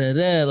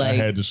da-da-da-da-da. I Like,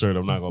 had the shirt.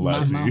 I'm not gonna lie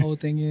my, to my you. whole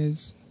thing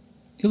is,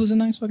 it was a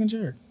nice fucking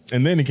shirt.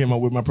 And then he came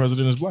out with "My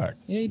President Is Black."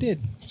 Yeah, he did.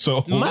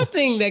 So my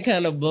thing that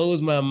kind of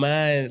blows my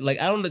mind,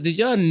 like, I don't know, did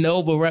y'all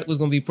know Barack was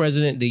going to be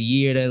president the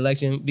year of the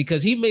election?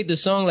 Because he made the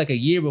song like a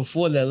year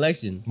before the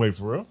election. wait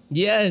for real?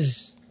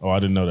 Yes. Oh, I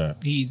didn't know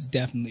that. He's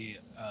definitely.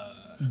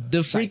 The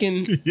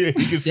freaking... Yeah, he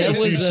can say That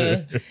was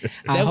future.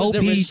 I That was hope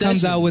the he comes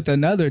recession. out with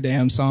another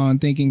damn song,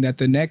 thinking that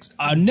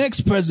our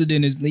next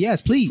president is.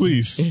 Yes, please,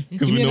 Please, because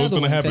Give we me know what's another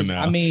gonna one, happen 'cause,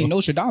 now. I mean,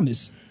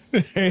 Nostradamus. I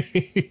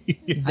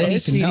That need to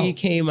CD know.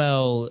 came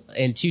out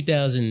in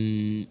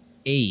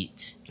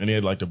 2008. and he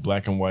had like the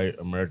black and white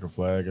American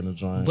flag in the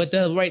joint. But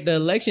the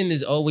election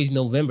is always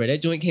November.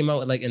 That joint came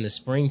out like in the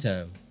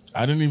springtime.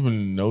 I didn't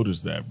even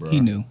notice that, bro. He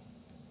knew.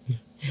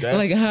 That's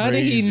like, how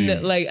crazy. did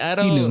he... Like, I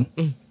don't...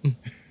 knew.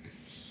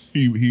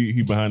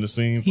 He behind the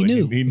scenes. He like,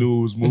 knew. He knew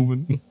it was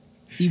moving.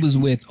 He was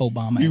with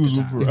Obama. He at was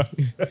the with time.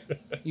 Barack.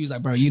 He was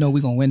like, bro, you know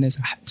we're gonna win this.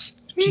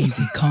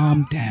 Jeezy,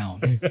 calm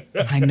down.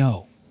 I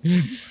know.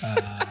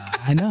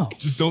 I know.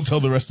 Just don't tell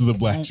the rest of the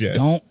blacks yet.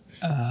 Don't.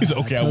 He said,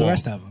 "Okay, I tell the won't.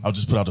 rest of them. I'll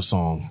just put out a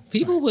song."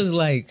 People was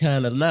like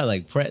kind of not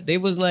like they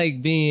was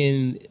like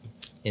being,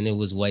 and it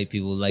was white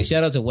people. Like,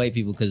 shout out to white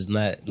people because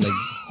not like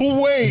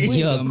Wait, Wait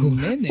Yeah, a cool.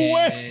 minute.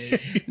 Wait.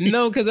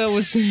 no, because I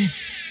was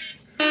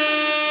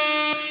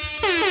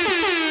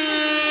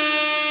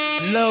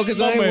no, because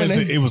My I man said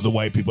didn't it was the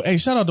white people. Hey,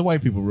 shout out to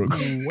white people real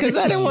quick. because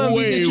I didn't want to be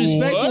Wait,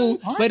 disrespectful.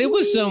 what? But it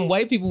was some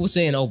white people were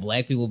saying, "Oh,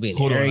 black people being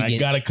Hold on, arrogant." I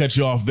gotta cut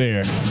you off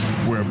there.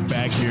 We're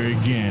back here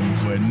again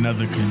for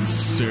another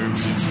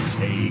conservative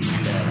take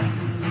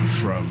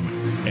from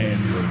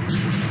Edward.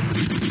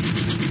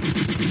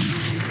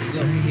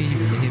 Yo, I hear you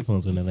with the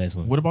headphones on the last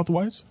one. What about the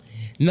whites?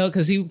 No,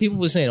 because people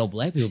were saying, "Oh,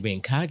 black people being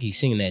cocky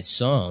singing that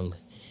song."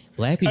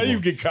 Black How people. you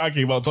get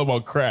cocky about talking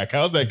about crack?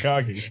 How's that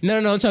cocky? No,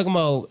 I'm talking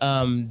about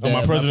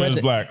my president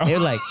is black. They're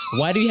like,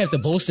 why do you have to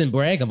boast and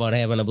brag about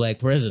having a black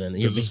president?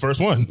 You're This is the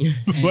first one.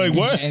 Like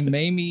what? And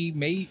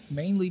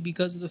mainly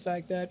because of the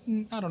fact that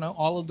I don't know,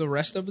 all of the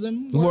rest of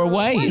them We're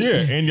white.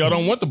 Yeah, and y'all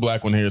don't want the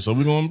black one here, so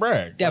we're gonna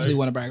brag. definitely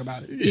want to brag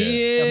about it.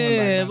 Yeah,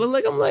 Definitely but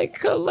like I'm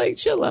like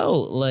chill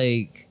out.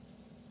 Like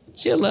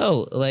chill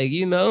out. Like,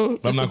 you know.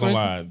 I'm not gonna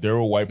lie. There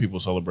were white people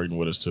celebrating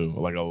with us too.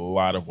 Like a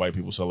lot of white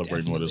people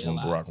celebrating with us when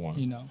Definitely a Barack lot, won.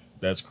 You know,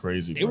 That's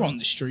crazy. they were bro. on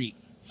the street.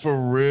 For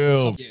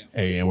real. Yeah.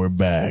 Hey, and we're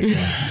back, We're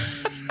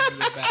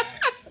back.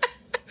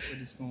 What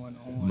is going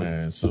on?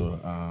 man. So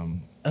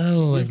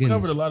Oh, my we've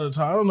covered a goodness. lot of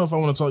time. I don't know if I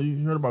want to talk. You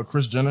heard about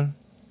Kris Jenner?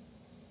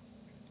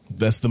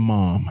 That's the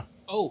mom.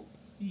 Oh,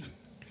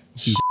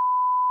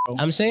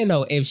 I'm saying,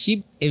 though, if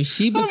she I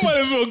becomes... might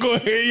as well go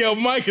ahead. Yo,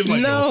 Mike is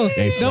like, No,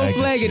 hey, don't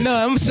flag it. shit. No,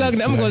 I'm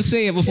sucking. I'm going to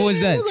say it before it's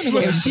done.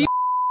 If she...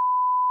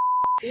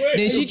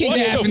 Then she can What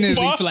the definitely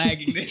fuck?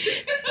 flagging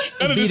this.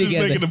 None of be this is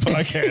together. making the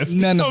podcast.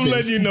 None of I'm this.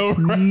 letting you know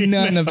right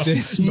None now. of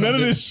this, None of brother.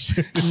 this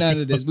shit. None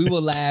of this. We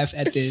will laugh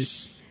at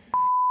this.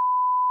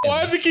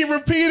 Why does he keep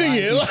repeating Why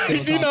it? is he still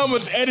Like, do you know how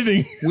much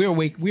editing? We are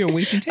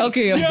wasting time.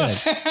 Okay,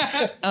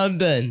 I'm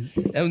done.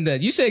 I'm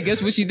done. You said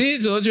guess what she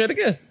did, so I'll try to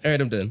guess. All right,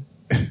 I'm done.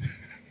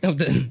 I'm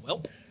done.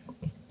 Well,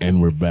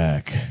 And we're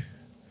back.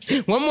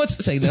 One more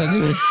say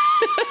no.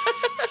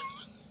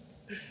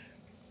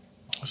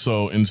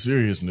 So, in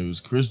serious news,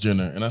 Kris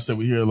Jenner, and I said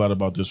we hear a lot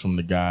about this from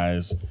the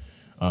guys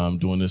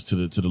doing this to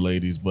the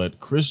ladies, but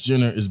Kris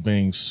Jenner is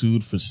being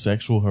sued for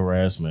sexual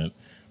harassment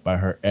by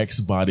her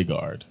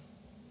ex-bodyguard.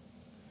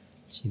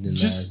 She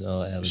denies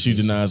all allegations. She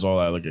denies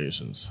all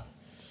allegations.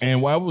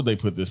 And why would they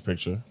put this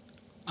picture?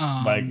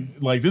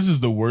 Like this is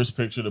the worst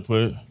picture to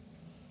put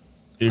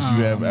if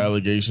you have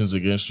allegations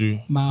against you.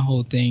 my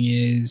whole thing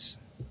is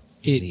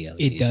The it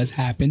allegations. does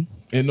happen.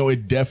 And no,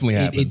 it definitely It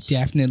happens.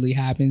 definitely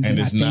happens, And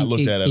I it's not think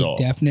looked at all. It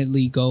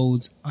definitely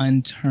goes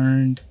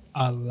unturned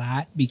a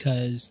lot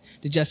because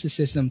the justice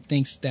system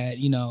thinks that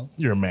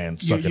You're a man.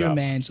 Suck you're it a up.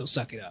 man, so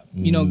suck it up.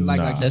 Like Nah.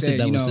 you That's said,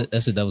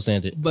 a double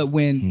standard. But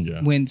when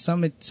Yeah. when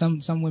some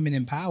women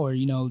in power,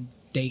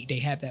 they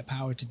have that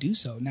power to do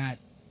so. Not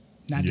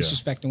Yeah.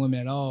 disrespecting women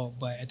at all,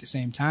 but at the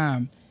same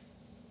time,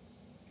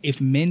 if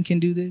men can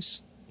do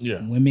this,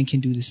 Yeah, women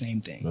can do the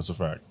same thing. that's a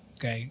fact.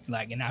 Okay,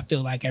 and I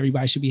feel like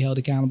everybody should be held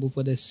accountable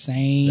for the That's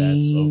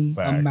same a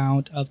fact.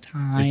 amount of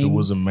time. If it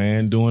was a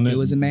man doing it, If it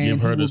was a man,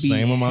 give her he the will be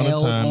same amount of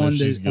held time on if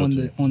she's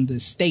guilty. on the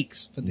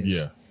stakes for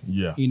this.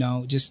 Yeah,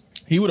 yeah. Just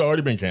He would have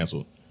already been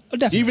canceled,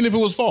 definitely. even if it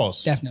was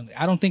false. Definitely.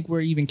 I don't think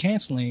we're even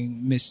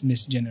canceling Miss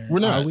Jenner. We're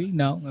not. Are we?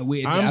 No. I I'm don't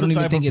the even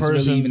type think of it's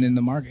person- really even in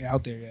the market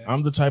out there yet.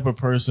 I'm the type of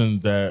person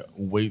that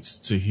waits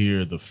to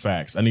hear the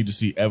facts. I need to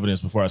see evidence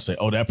before I say,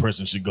 "Oh, that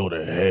person should go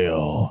to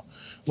hell."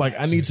 Like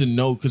I need to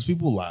know because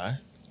people lie.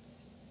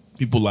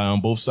 People lie on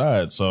both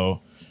sides.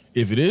 So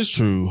if it is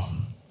true,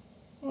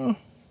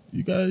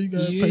 you got to Yeah,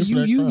 pay for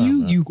that crime.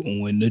 man. you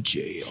going to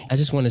jail. I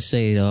just want to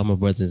say to all my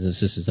brothers and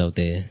sisters out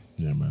there,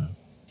 Yeah, man.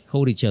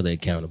 hold each other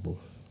accountable.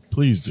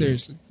 Please do.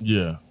 Seriously.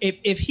 Yeah.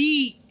 If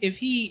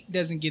he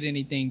doesn't get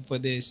anything for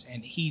this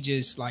and he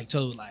just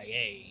told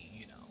hey,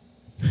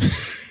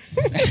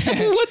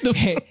 What the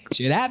hey,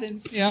 shit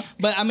happens,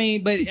 But I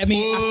mean, I feel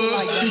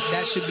like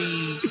that should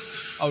be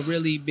a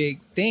really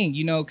big thing,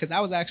 because I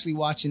was actually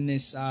watching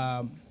this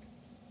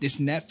this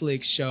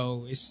Netflix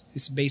show.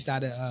 It's based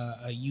out of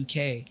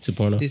UK. It's a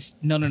porno.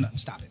 No,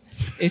 stop it.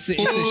 It's a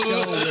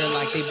show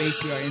where they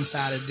basically are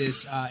inside of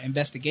this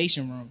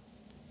investigation room,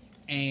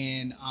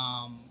 and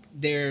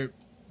there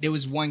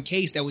was one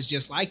case that was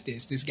just like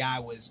this. This guy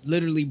was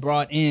literally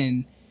brought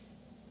in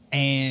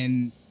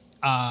and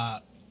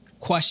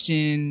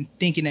questioned,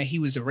 thinking that he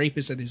was the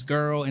rapist of this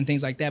girl and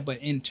things like that. But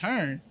in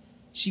turn,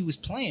 she was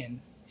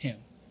playing him.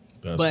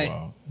 That's But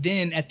wild.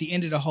 then at the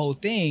end of the whole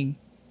thing,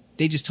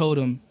 they just told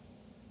him,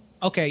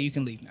 "Okay, you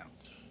can leave now."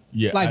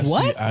 Yeah. Like I see-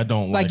 what? I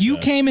don't like you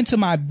that. came into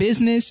my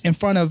business in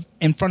front of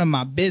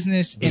my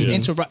business and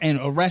Yeah. and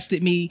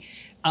arrested me.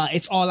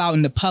 It's all out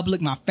in the public.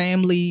 My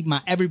family,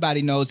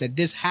 everybody knows that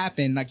this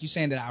happened. Like you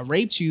saying that I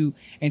raped you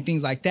and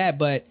things like that.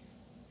 But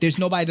there's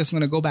nobody that's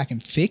going to go back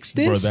and fix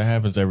this. Bro, that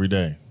happens every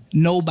day.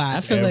 Nobody.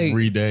 I feel like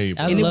Every day,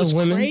 bro. I And it love was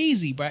women.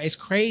 crazy, bro. It's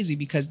crazy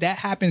because that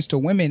happens to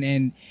women,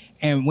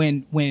 and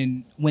when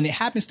it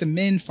happens to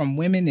men from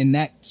women in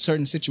that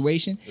certain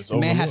situation, It's the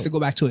man has overlooked. to go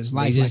back to his They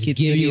life. just Like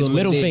give it you is a what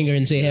middle it is. finger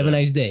and say, "Have a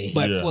nice day."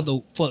 But Yeah. for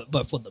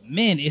the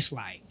men, it's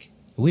like,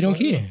 We don't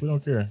care. We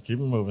don't care. Keep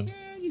it moving.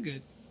 you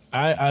good.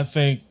 I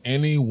think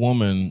any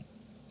woman,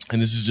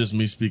 and this is just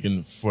me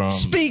speaking from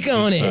Speak this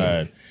on it.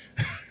 side,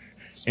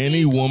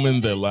 any woman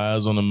that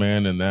lies on a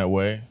man in that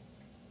way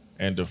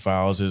and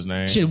defiles his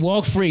name, Should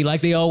walk free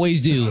like they always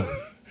do.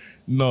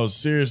 no,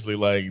 seriously,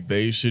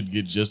 they should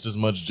get just as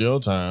much jail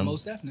time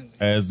Most definitely.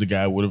 as the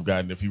guy would have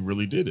gotten if he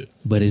really did it.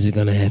 But is it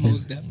gonna happen?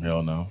 Most definitely.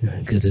 Hell no.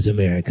 Because it's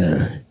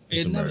America.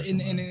 It's It never,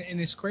 America, and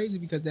it's crazy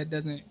because it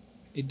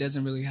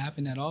doesn't really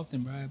happen that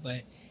often, bro.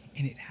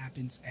 And it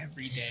happens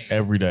every day.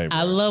 Every day. Bro.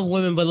 I love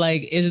women, but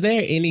is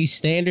there any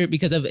standard?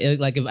 Because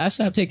if I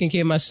stop taking care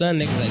of my son,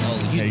 they be like,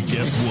 "Oh, you." Hey,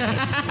 guess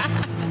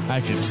what?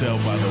 I can tell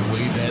by the way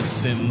that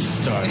sentence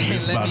started.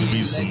 It's about to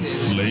be some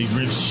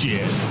flagrant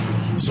shit.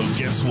 So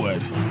guess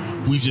what?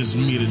 We just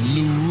made a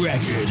new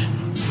record.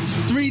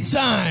 3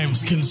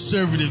 times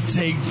conservative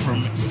take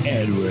from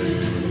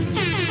Edward.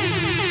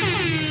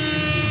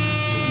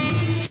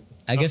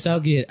 I guess I'll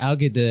get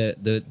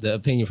the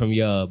opinion from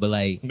y'all, but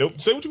like, Nope.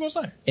 Say what you gonna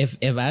say.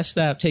 if I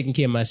stop taking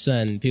care of my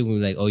son, people will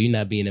be like, "Oh, you're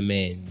not being a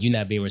man. You're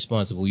not being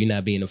responsible. You're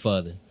not being a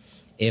father."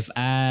 If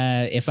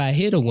I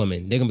hit a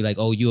woman, they're gonna be like,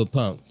 "Oh, you a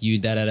punk. You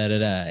da da da da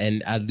da,"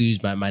 and I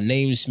lose my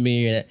name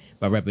smeared,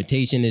 my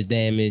reputation is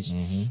damaged.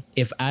 Mm-hmm.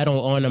 If I don't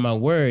honor my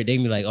word, they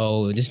can be like,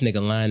 "Oh, this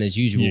nigga lying as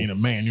usual." You ain't a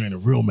man. You ain't a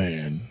real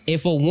man.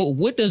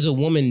 What does a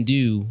woman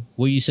do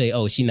where you say,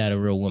 "Oh, she not a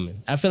real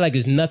woman"? I feel like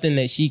there's nothing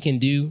that she can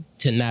do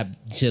to not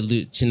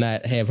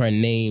have her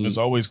name It's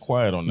always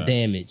quiet on that.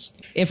 damaged.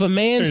 If a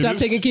man stopped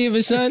this- taking care of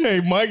his son,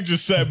 Hey, Mike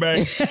just sat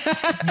back.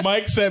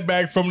 Mike sat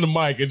back from the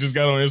mic and just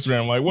got on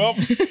Instagram like, well,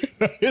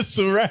 it's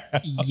a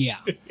wrap. Yeah.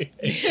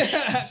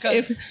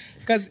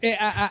 Because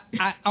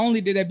I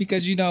only did that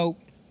because, you know,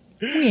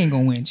 we ain't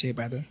going to win shit,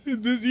 brother.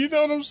 You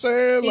know what I'm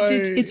saying? Like,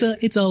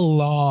 It's a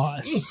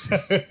loss.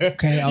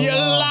 Okay, a you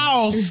loss.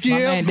 lost, My Skip.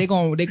 man, they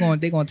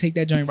gonna take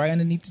that joint right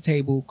underneath the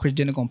table. Kris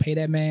Jenner gonna pay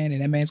that man,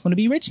 and that man's gonna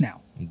be rich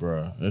now.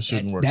 Bruh, that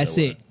shouldn't work. That's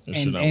that it. way. It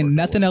should not work And that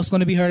nothing way. else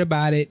gonna be heard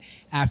about it.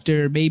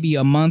 After maybe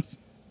a month,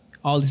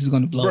 all this is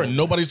gonna blow. Bruh,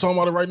 nobody's talking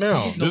about it right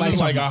now. This Nobody's is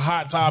like talking a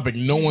hot topic.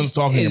 No one's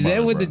talking is about it.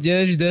 that what the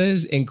judge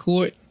does in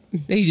court?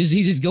 He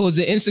just goes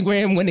to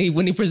Instagram when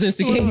he presents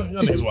the case.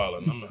 Y'all niggas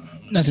wildin'.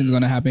 Nothing's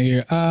gonna happen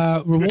here.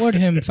 Reward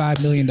him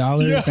 $5 million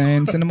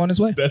and send him on his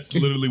way. That's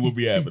literally what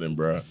be happening,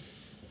 bruh.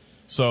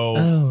 So,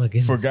 Oh, my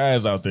goodness. for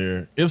guys out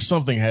there, if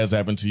something has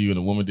happened to you and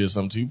a woman did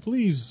something to you,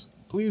 please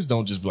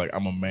don't just be like,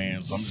 I'm a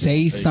man. So I'm just Say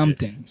gonna take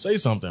something. it. Say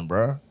something,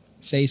 bruh.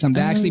 Say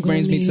something. That actually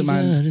brings me to my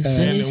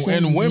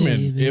And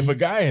women, if a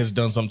guy has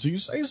done something to you,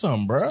 say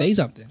something, bruh. say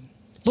something.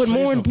 But Say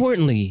more something.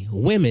 importantly,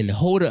 women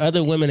hold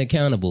other women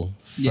accountable.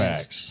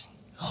 Yes. Facts.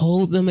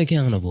 Hold them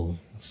accountable.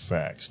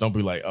 Facts. Don't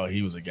be like, oh,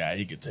 he was a guy.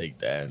 He could take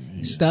that.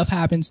 Stuff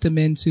happens to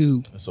men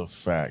too. That's a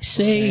fact.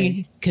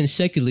 Say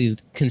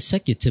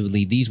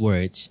consecutively these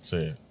words. Say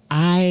it.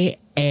 I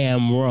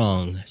am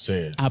wrong. Say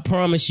it. I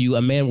promise you,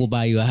 a man will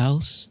buy you a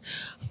house,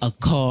 a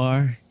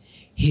car.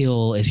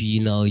 He'll, if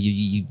you know,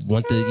 you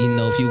want the, you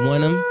know, if you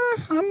want him,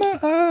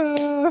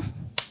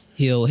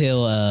 he'll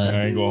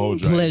I ain't gonna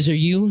hold you. pleasure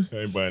you. I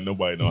ain't buying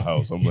nobody no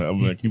house. I'm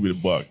gonna keep it a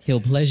buck.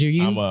 He'll pleasure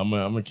you. I'm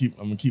gonna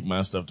keep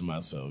my stuff to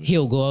myself.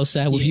 He'll go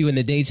outside with you in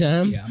the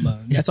daytime. Yeah,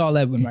 that's all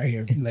Edwin right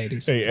here,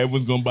 ladies. Hey,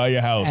 Edwin's gonna buy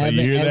your house. Hey,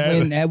 you hear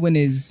Edwin, that? Edwin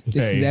is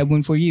this is Hey.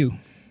 Edwin for you.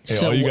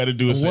 Hey, all you gotta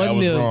do is say I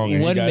was wrong.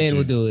 And he One got man you.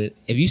 will do it.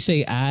 If you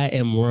say I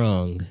am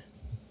wrong,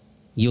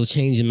 you'll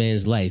change a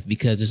man's life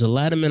because there's a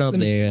lot of men out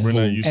there. We're who-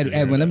 not used to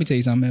Edwin, let me tell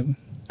you something, Edwin.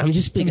 I'm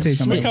just speaking. Let me tell you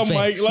something. Look how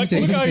Mike, facts.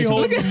 look how he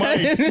holding the mic.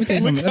 Let me tell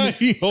you Look something. how Let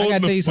me- he I holding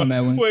gotta tell you the something,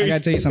 Edwin. Wait, I gotta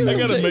tell you something, I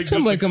Edwin. gotta make this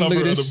Somebody the come look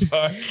cover at of the this.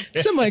 podcast.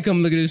 Somebody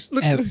come look at this.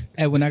 Look.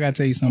 Edwin, I gotta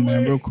tell you something,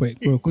 man, real quick.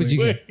 What you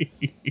got?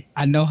 Wait.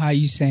 I know how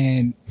you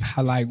saying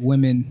how like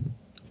women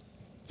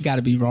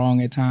gotta be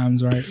wrong at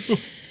times, right?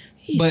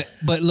 but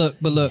look,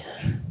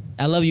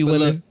 I love you, but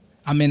women.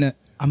 look,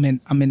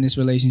 I'm in this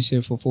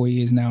relationship for 4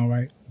 years now,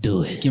 right?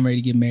 Do it. Getting ready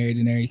to get married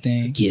and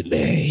everything. Get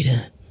married.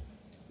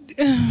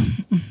 We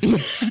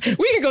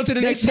can go to the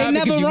They, next they topic.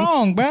 never if you-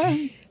 wrong,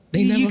 bruh.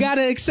 They You never-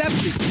 gotta accept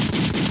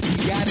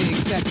it. You gotta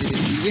accept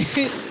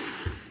it.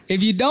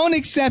 If you don't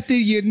accept it,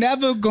 you're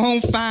never gonna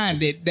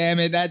find it. Damn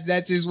it,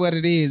 that's just what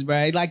it is,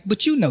 bruh. Like,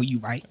 but you know you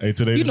right. Hey,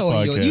 today You this know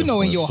in podcast you know in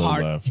went your so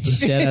heart. left.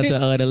 Shout out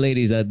to all the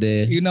ladies out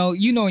there. You know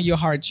in your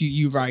heart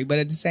you right, but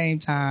at the same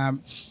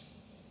time,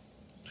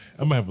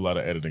 I'm gonna have a lot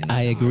of editing.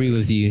 I agree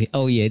with you.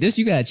 Oh yeah, this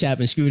you gotta chop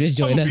and screw this I'm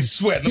joint gonna up. be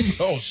sweating.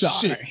 Oh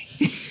sorry.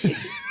 shit.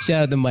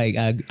 Shout out to Mike.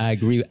 I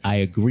agree. I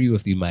agree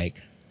with you,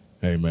 Mike.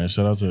 Hey man,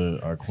 shout out to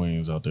our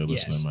queens out there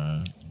Yes. listening,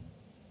 man.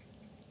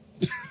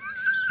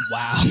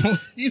 Wow.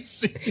 You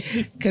see,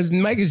 Because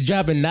Mike is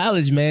dropping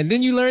knowledge, man.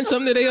 Didn't you learn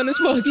something today on this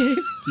podcast?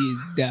 He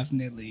is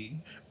definitely.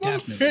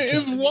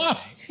 it's wild.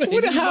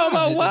 How am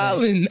I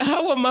wilding?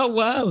 How am I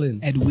wilding?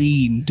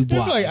 Edwin Dubois.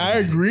 It's like I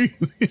agree.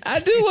 I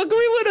do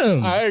agree with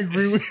him.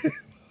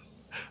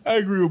 I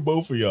agree with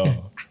both of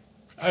y'all.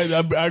 I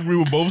agree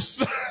with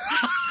both.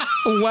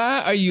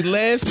 Why are you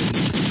laughing?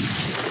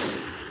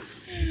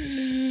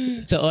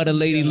 To all the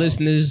lady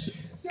listeners,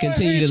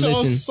 continue I hate to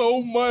y'all listen.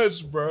 so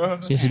much, bro.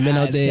 There's men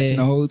out Eyes catching the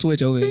there. whole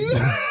Twitch over here.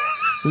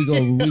 We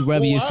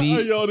rub your Why are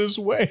feet. y'all this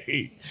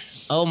way?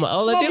 Oh my!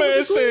 All I My did man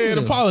was agree said, with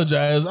him.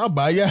 apologize. I'll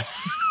buy you.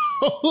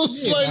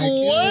 It's like,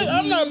 what?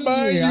 I'm not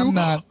buying Yeah, you I'm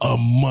not. a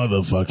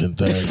motherfucking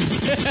thing.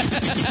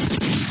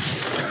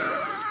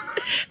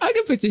 I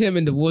can picture him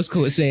in divorce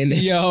court saying that.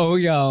 Yo.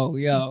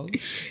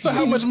 So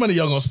how much money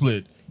y'all gonna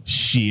split?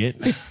 Shit.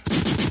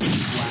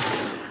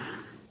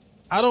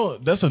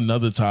 That's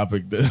another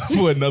topic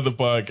for another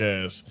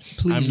podcast.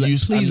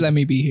 Please let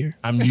me be here.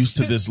 I'm used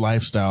to this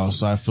lifestyle,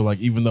 so I feel like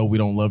even though we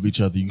don't love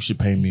each other, you should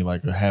pay me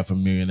like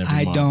 $500,000 every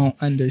I month. don't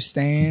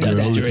understand. Girl,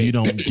 Dr. if Dre. you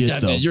don't get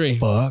Dr. the Dre.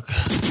 fuck.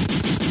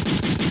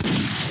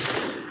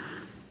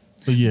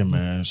 But yeah,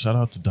 man, shout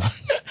out to Doc.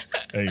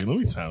 Hey, let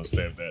me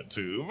timestamp that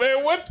too.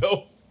 Man, what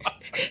the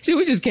fuck? See,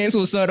 we just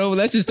cancel and start over.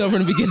 Let's just start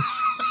from the beginning.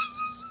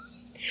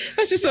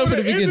 Let's just start from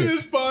the The end of beginning.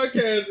 this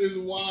podcast is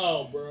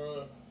wild,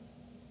 bro.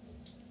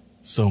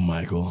 So,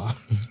 Michael,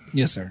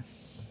 Yes, sir.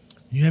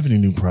 You have any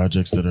new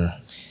projects that are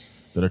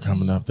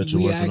coming up that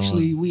you're working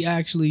on? We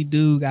actually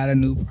do got a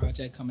new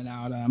project coming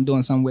out. I'm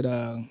doing something with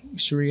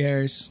Sheree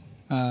Harris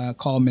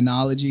called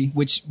Menology,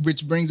 which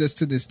brings us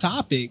to this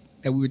topic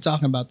that we were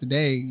talking about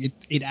today.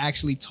 It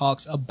actually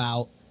talks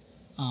about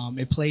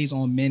it plays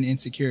on men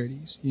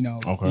insecurities.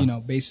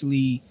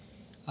 Basically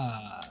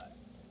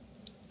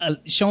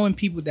showing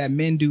people that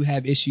men do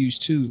have issues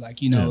too.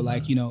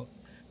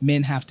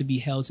 Men have to be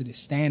held to the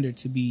standard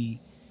to be,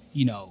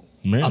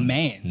 a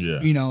man. Yeah.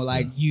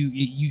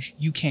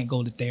 You can't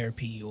go to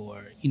therapy,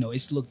 or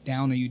it's looked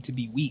down on you to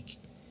be weak.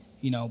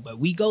 But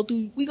we go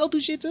through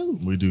shit too.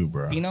 We do,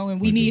 bro.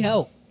 And we need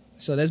help.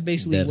 So that's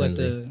basically what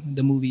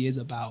the movie is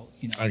about.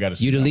 I gotta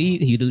see You the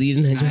lead? You the lead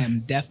in that I joint? am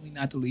definitely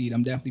not the lead.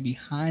 I'm definitely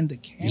behind the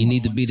camera. You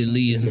need to on be the this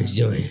lead in one. this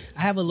joint.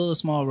 I have a little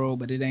small role,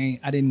 but it ain't.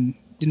 I didn't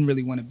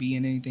really want to be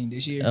in anything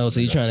this year. Oh, so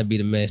you're trying to be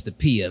the Master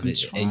P of I'm it,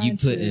 and you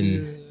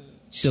putting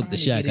Silk the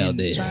Shock out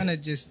there. Trying to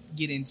just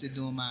get into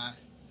doing my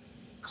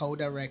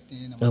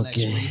co-directing. I'm gonna let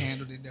Okay. you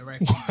handle the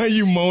directing. Why are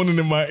you moaning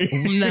in my ear?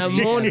 I'm not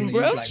moaning,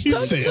 bro. Like, She real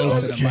said, close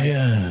to the mic.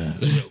 yeah.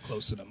 Real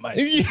close to the mic.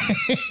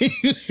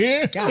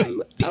 God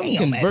I'm damn,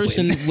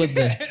 conversing Edwin.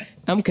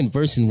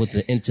 with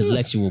the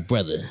intellectual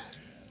brother.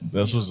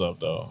 That's what's up,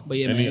 though. But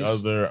yeah, Any man,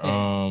 other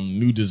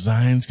new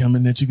designs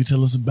coming that you could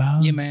tell us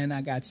about? Yeah, man,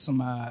 I got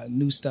some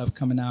new stuff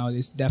coming out.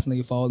 It's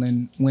definitely fall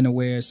and winter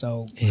wear,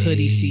 so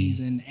hoodie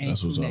season and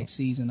That's what's crew up. neck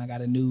season. I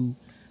got a new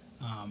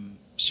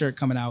shirt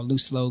coming out, new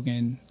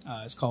slogan.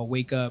 It's called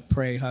 "Wake Up,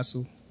 Pray,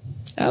 Hustle."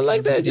 I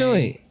like that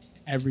joint.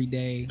 Every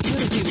day. Tell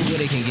the people where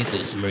they can get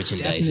this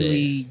merchandise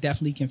at.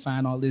 Definitely can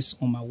find all this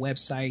on my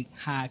website,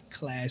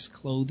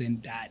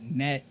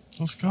 highclassclothing.net.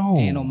 Let's go.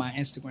 And on my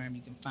Instagram,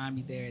 you can find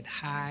me there at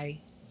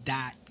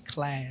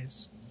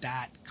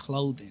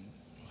high.class.clothing.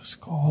 Let's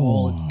go.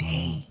 All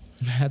day.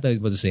 I thought you were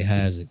about to say high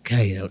as a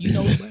kite out You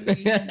there. know what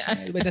I'm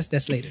saying? But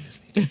that's later.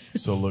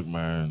 So look,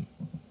 man,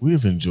 we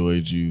have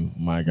enjoyed you,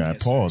 my guy.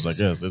 Yes, Pause, sir. I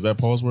guess. Is that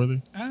pause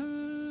worthy?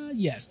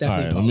 Yes, All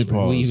right, definitely. let me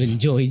pause. We've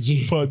enjoyed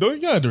you. Pause. Don't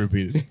you have to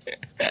repeat it.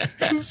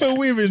 So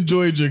we've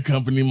enjoyed your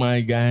company,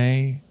 my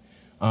guy.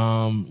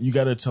 You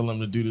got to tell him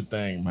to do the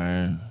thing,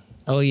 man.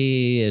 Oh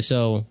yeah.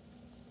 So,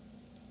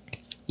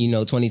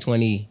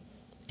 2020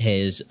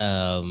 has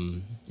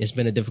it's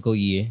been a difficult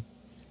year,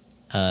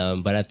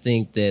 but I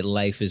think that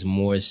life is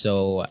more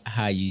so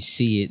how you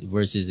see it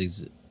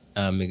versus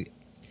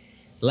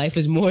life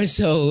is more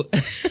so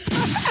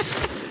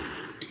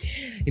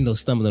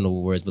stumbling over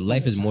words, but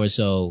life is more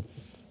so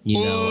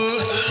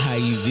how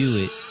you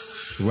view it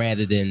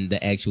rather than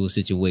the actual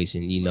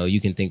situation.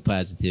 You can think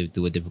positive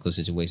through a difficult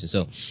situation.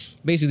 So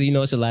basically,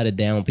 it's a lot of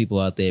down people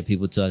out there,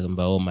 people talking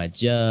about, my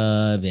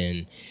job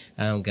and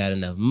I don't got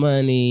enough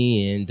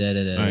money and I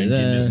ain't getting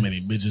as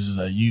many bitches as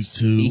I used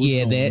to. What's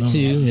Yeah, going that on?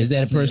 too. Is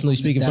that personally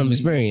speaking from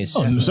Definitely. experience?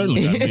 Oh,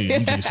 certainly not me.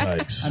 I'm Jay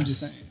Sykes. I'm just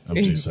saying. I'm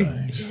Jay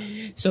Sykes.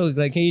 So,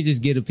 can you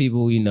just give the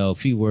people, a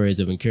few words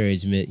of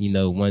encouragement,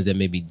 ones that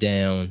may be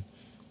down,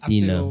 I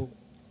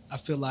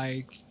feel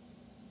like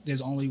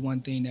there's only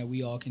one thing that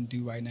we all can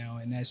do right now,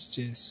 and that's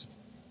it's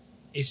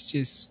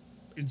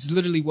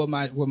literally what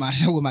my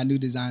new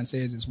design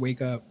says is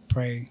wake up,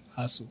 pray,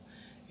 hustle.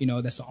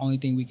 That's the only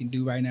thing we can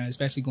do right now,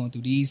 especially going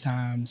through these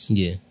times.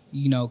 Yeah.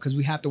 Because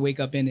we have to wake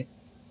up in it.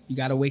 You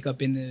got to wake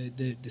up in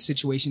the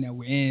situation that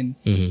we're in,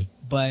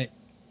 but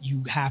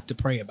you have to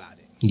pray about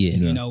it.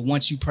 Yeah.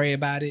 Once you pray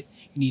about it,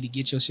 you need to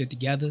get your shit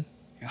together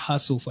and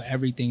hustle for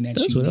everything that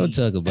That's you what need. I'm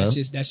talking about.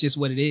 That's just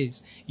what it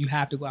is. You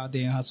have to go out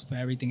there and hustle for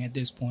everything at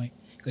this point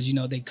because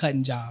they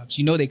cutting jobs.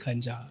 They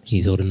cutting jobs.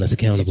 He's holding us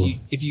accountable.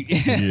 If you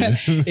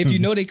if you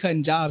know they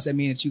cutting jobs, that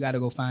means that you got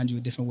to go find you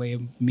a different way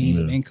of means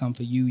of income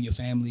for you, your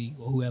family,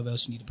 or whoever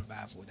else you need to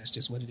provide for. That's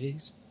just what it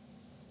is.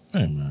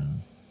 Hey,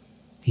 man.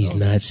 He's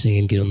not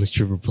saying get on the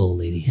stripper pole,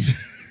 ladies.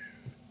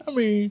 I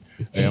mean,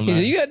 hey,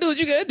 You gotta do what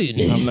you gotta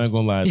do. I'm not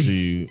going to lie to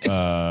you.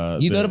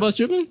 You thought about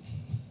stripping?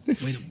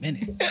 Wait a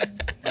minute.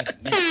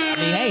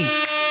 Hey,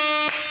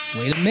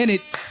 wait a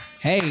minute.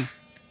 Hey,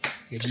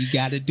 if you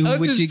got to do I'm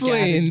what just you got to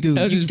playing. do,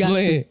 I'm you just got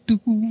playing. to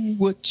do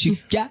what you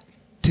got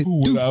to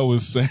What do. I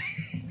was saying,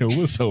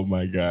 what's up,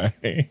 my guy?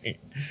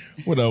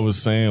 What I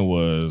was saying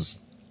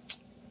was,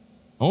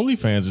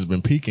 OnlyFans has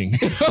been peaking.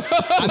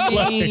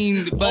 I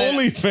mean, but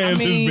OnlyFans has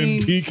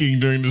been peaking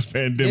during this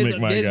pandemic,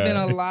 my There's guy. been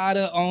a lot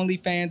of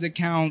OnlyFans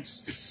accounts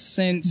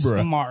since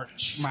Bruh.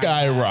 March. my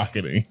guy.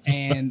 Skyrocketing.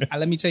 And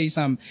let me tell you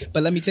something.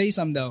 But let me tell you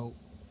something though.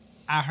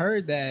 I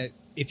heard that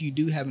if you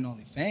do have an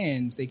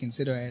OnlyFans, they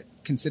consider it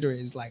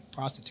as like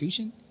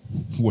prostitution.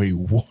 Wait,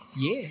 what?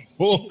 Yeah.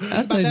 Oh, Think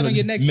about that on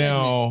your next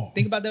Now, segment.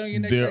 Think about that on your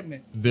next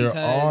segment. there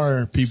Because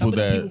are people some of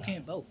the that- people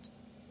can't vote.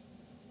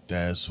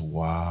 That's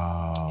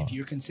wow. If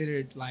you're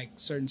considered like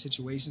certain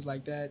situations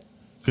like that,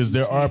 Because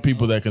there are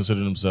people that consider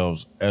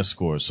themselves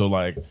escorts. So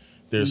like,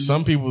 there's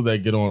some people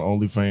that get on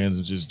OnlyFans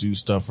and just do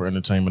stuff for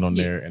entertainment on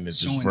there, and it's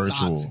just showing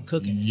virtual. socks and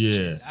cooking. and Yeah.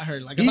 shit. I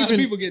heard like a lot of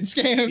people getting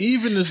scammed.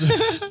 Even this.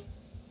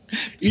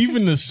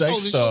 Even the sex Oh,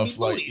 they show stuff,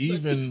 me like booty.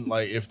 even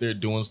like if they're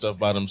doing stuff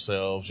by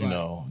themselves,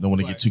 don't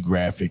want to get too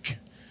graphic.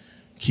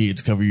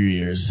 Kids, cover your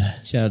ears.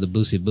 Shout out to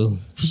Boosie Boo.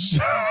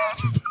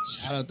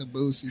 Shout out to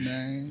Boosie,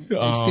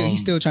 man. He's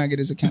still trying to get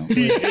his account.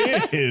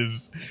 It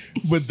is.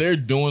 But they're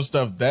doing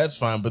stuff, that's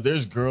fine. But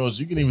there's girls,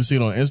 you can even see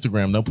it on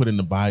Instagram. They'll put in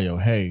the bio,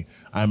 hey,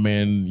 I'm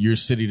in your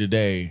city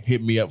today.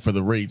 Hit me up for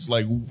the rates.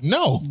 Like,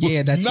 no.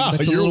 Yeah, that's a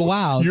little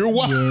wild. You're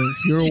wild.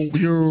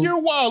 You're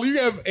wild. You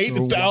have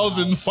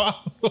 8,000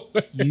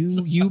 followers.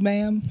 You,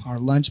 ma'am, are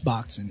lunch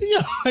boxing.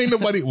 Yeah, ain't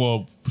nobody.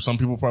 Well, some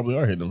people probably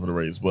are hitting them for the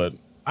rates, but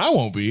I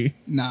won't be.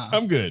 Nah.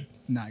 I'm good.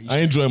 Nah, I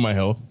enjoy my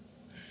health.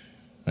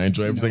 I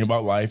enjoy everything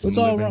about life. What's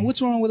all wrong? What's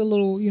wrong with a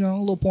little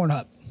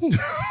Pornhub?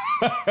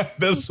 That's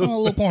What's wrong with a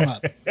little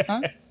Pornhub?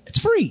 Huh? It's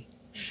free.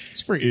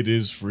 It's free. It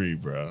is free,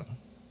 bro.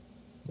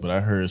 But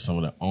I heard some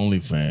of the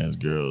OnlyFans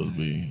girls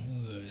be.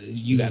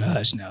 You gotta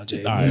hush now,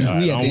 Jay. All right.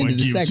 I don't want to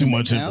give too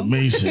much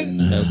information.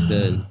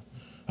 Good.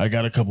 I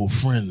got a couple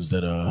friends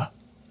that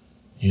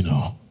you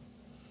know.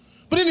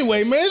 But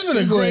anyway, man, it's been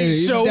a great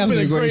show. Been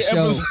a great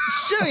episode.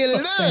 Show your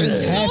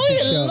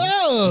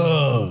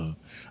love.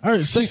 All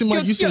right, Sexy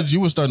Mike, you said you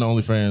were starting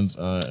OnlyFans.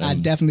 I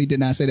definitely did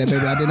not say that,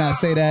 baby. I did not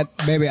say that,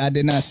 baby. I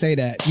did not say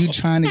that. You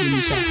trying to get me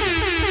shot?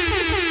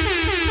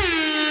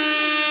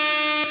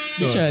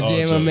 You trying to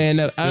jam my man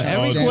up?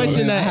 Every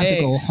question I have to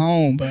go ask.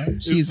 home, bro.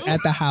 She's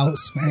at the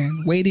house,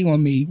 man, waiting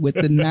on me with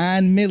the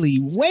 9 milli,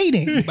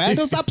 waiting. Man,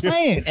 don't stop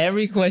playing.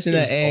 Every question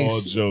I It's all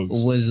asked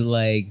jokes. was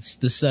like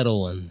the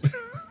subtle one.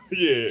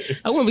 Yeah.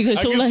 I want because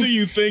I so can like, see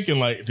you thinking,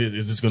 like,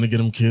 is this going to get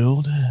him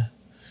killed?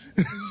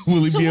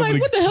 Will he so be able like, to?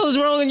 what the hell is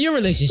wrong in your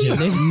relationship,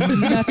 nigga?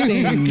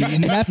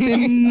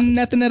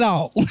 Nothing at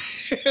all.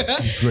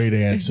 Great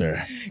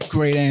answer.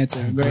 Great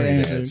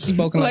answer.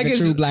 Spoken like a Like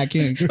true it's- black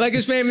king. Like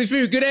it's Family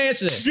Feud. Good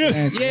answer. Answer. Yeah,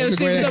 That's a see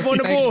great what's up answer. on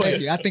the Thank you, board.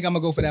 thank you. I think I'm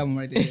gonna go for that one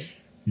right there.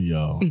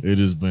 Yo, it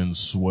has been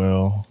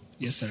swell.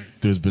 Yes, sir.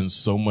 There's been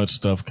so much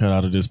stuff cut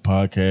out of this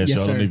podcast. Yes,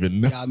 Y'all sir. don't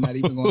even know. Y'all not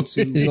even going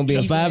to. It's gonna be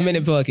a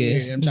 5-minute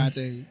podcast. Yeah, I'm trying to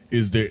tell you.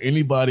 Is there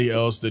anybody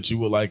else that you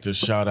would like to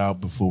shout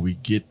out before we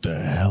get the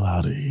hell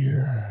out of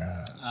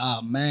here?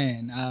 Oh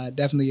man,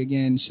 definitely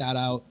again shout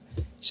out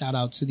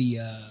to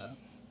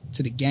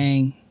the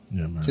gang,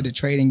 Yeah, man. to the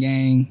trading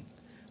gang,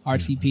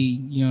 RTP.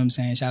 You know what I'm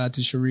saying? Shout out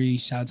to Cherie.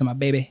 Shout out to my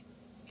baby.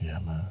 Yeah,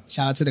 man.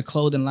 Shout out to the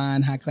clothing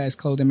line, High Class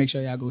Clothing. Make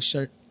sure y'all go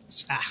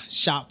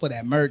shop for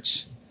that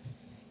merch.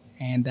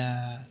 And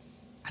I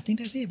think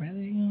that's it, brother.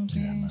 You know what I'm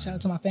saying? Shout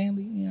out to my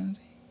family. You know what I'm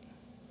saying?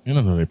 You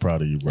know they're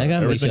proud of you, bro. I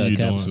gotta make Everything sure I you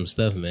cop doing. some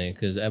stuff, man,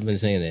 because I've been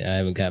saying that I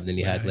haven't copped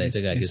any high class.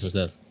 I gotta get some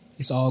stuff.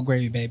 It's all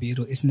gravy, baby.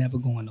 It's never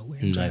going nowhere.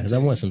 I'm trying to Because I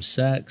tell want some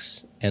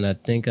socks, and I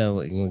think I'm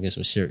gonna get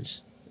some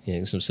shirts. Yeah,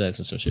 get some socks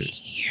and some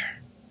shirts.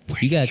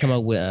 You gotta come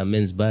out with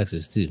men's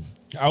boxes too.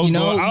 I was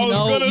gonna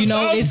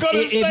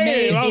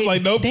say it. I was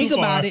like, nope. Think too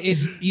about far. it.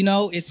 It's coming. You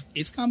know what I'm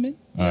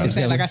It's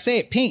saying? coming. Like I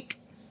said, pink.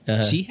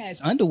 Uh-huh. She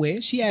has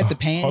underwear. She has the I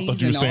panties thought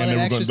you were and all saying that they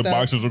were extra the stuff.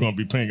 boxers were going to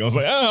be pink. I was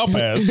like, I'll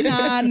pass.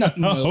 Nah.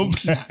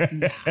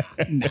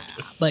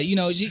 But you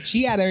know,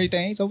 she had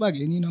everything. So fuck it.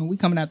 You know, we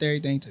coming out there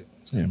everything too.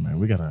 So, Yeah, man,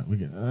 we got,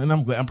 and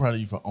I'm proud of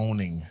you for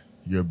owning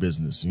your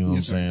business. You know what I'm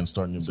Yes, sir. saying?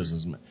 Starting your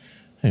business.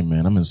 Hey,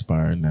 man, I'm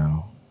inspired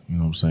now. You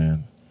know what I'm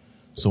saying?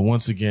 So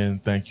once again,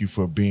 thank you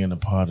for being a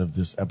part of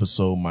this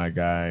episode, my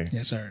guy.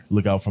 yes, sir.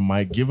 Look out for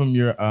Mike. Give him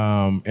your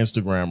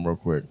Instagram real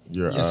quick.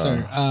 Your Yes,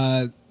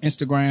 sir.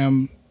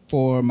 Instagram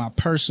for my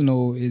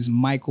personal is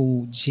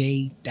Michael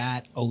J.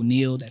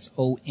 O'Neal. That's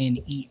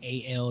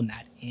ONEAL,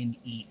 not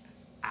NEIL.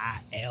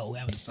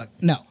 Whatever the fuck.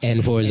 No.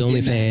 And for his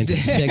OnlyFans,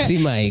 Sexy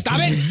Mike. Stop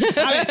it.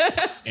 Stop it.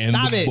 and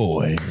Stop the it.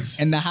 boys.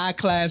 And the high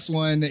class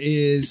one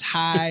is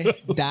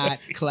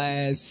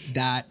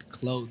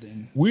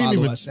high.class.clothing. We didn't Follow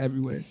even- us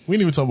everywhere. We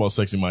didn't even talk about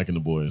Sexy Mike and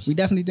the boys. We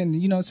definitely didn't.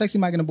 You know, Sexy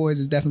Mike and the Boys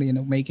is definitely in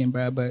the making,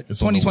 bro. But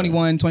It's on the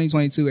 2021,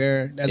 2022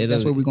 era,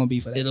 that's where we're going to be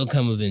for that. It'll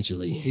come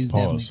eventually. It's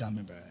Pause. definitely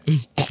coming, bro.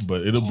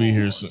 But it'll be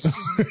here soon.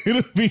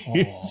 It'll be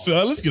here soon.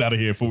 Let's get out of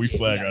here before we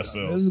flag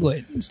ourselves. Let's go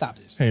ahead. Stop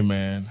this. Hey,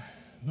 man.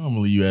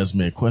 Normally you ask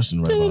me a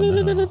question right about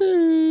now. You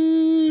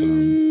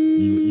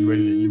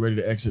ready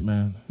to exit,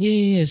 man?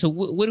 Yeah. So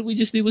what did we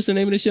just do? What's the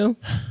name of the show?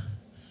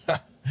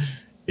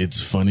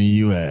 It's funny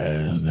you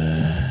ask.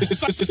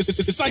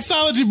 It's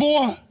psychology,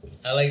 boy.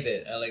 I like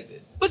that.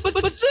 What's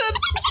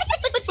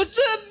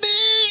up,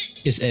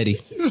 bitch? It's Eddie.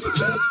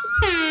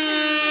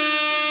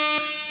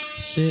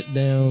 Sit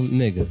down,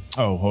 nigga.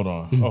 Oh, hold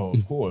on. Oh,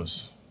 of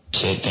course.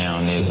 Sit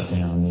down,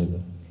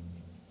 nigga.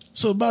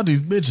 So about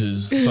these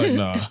bitches, it's like,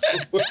 nah.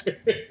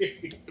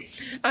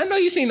 I know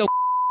you seen the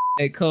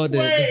that called the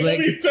black.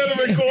 turn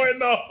the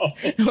recording off.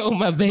 Oh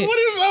my bad. What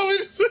is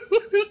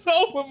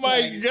up with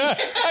my God?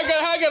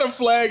 I gotta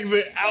flag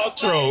the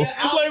outro.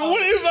 Like,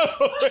 what is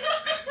up?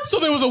 So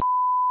there was a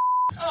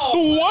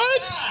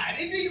what? I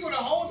didn't think you were going to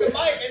hold the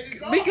mic as you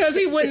talk. Because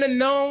he wouldn't have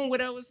known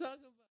what I was talking about.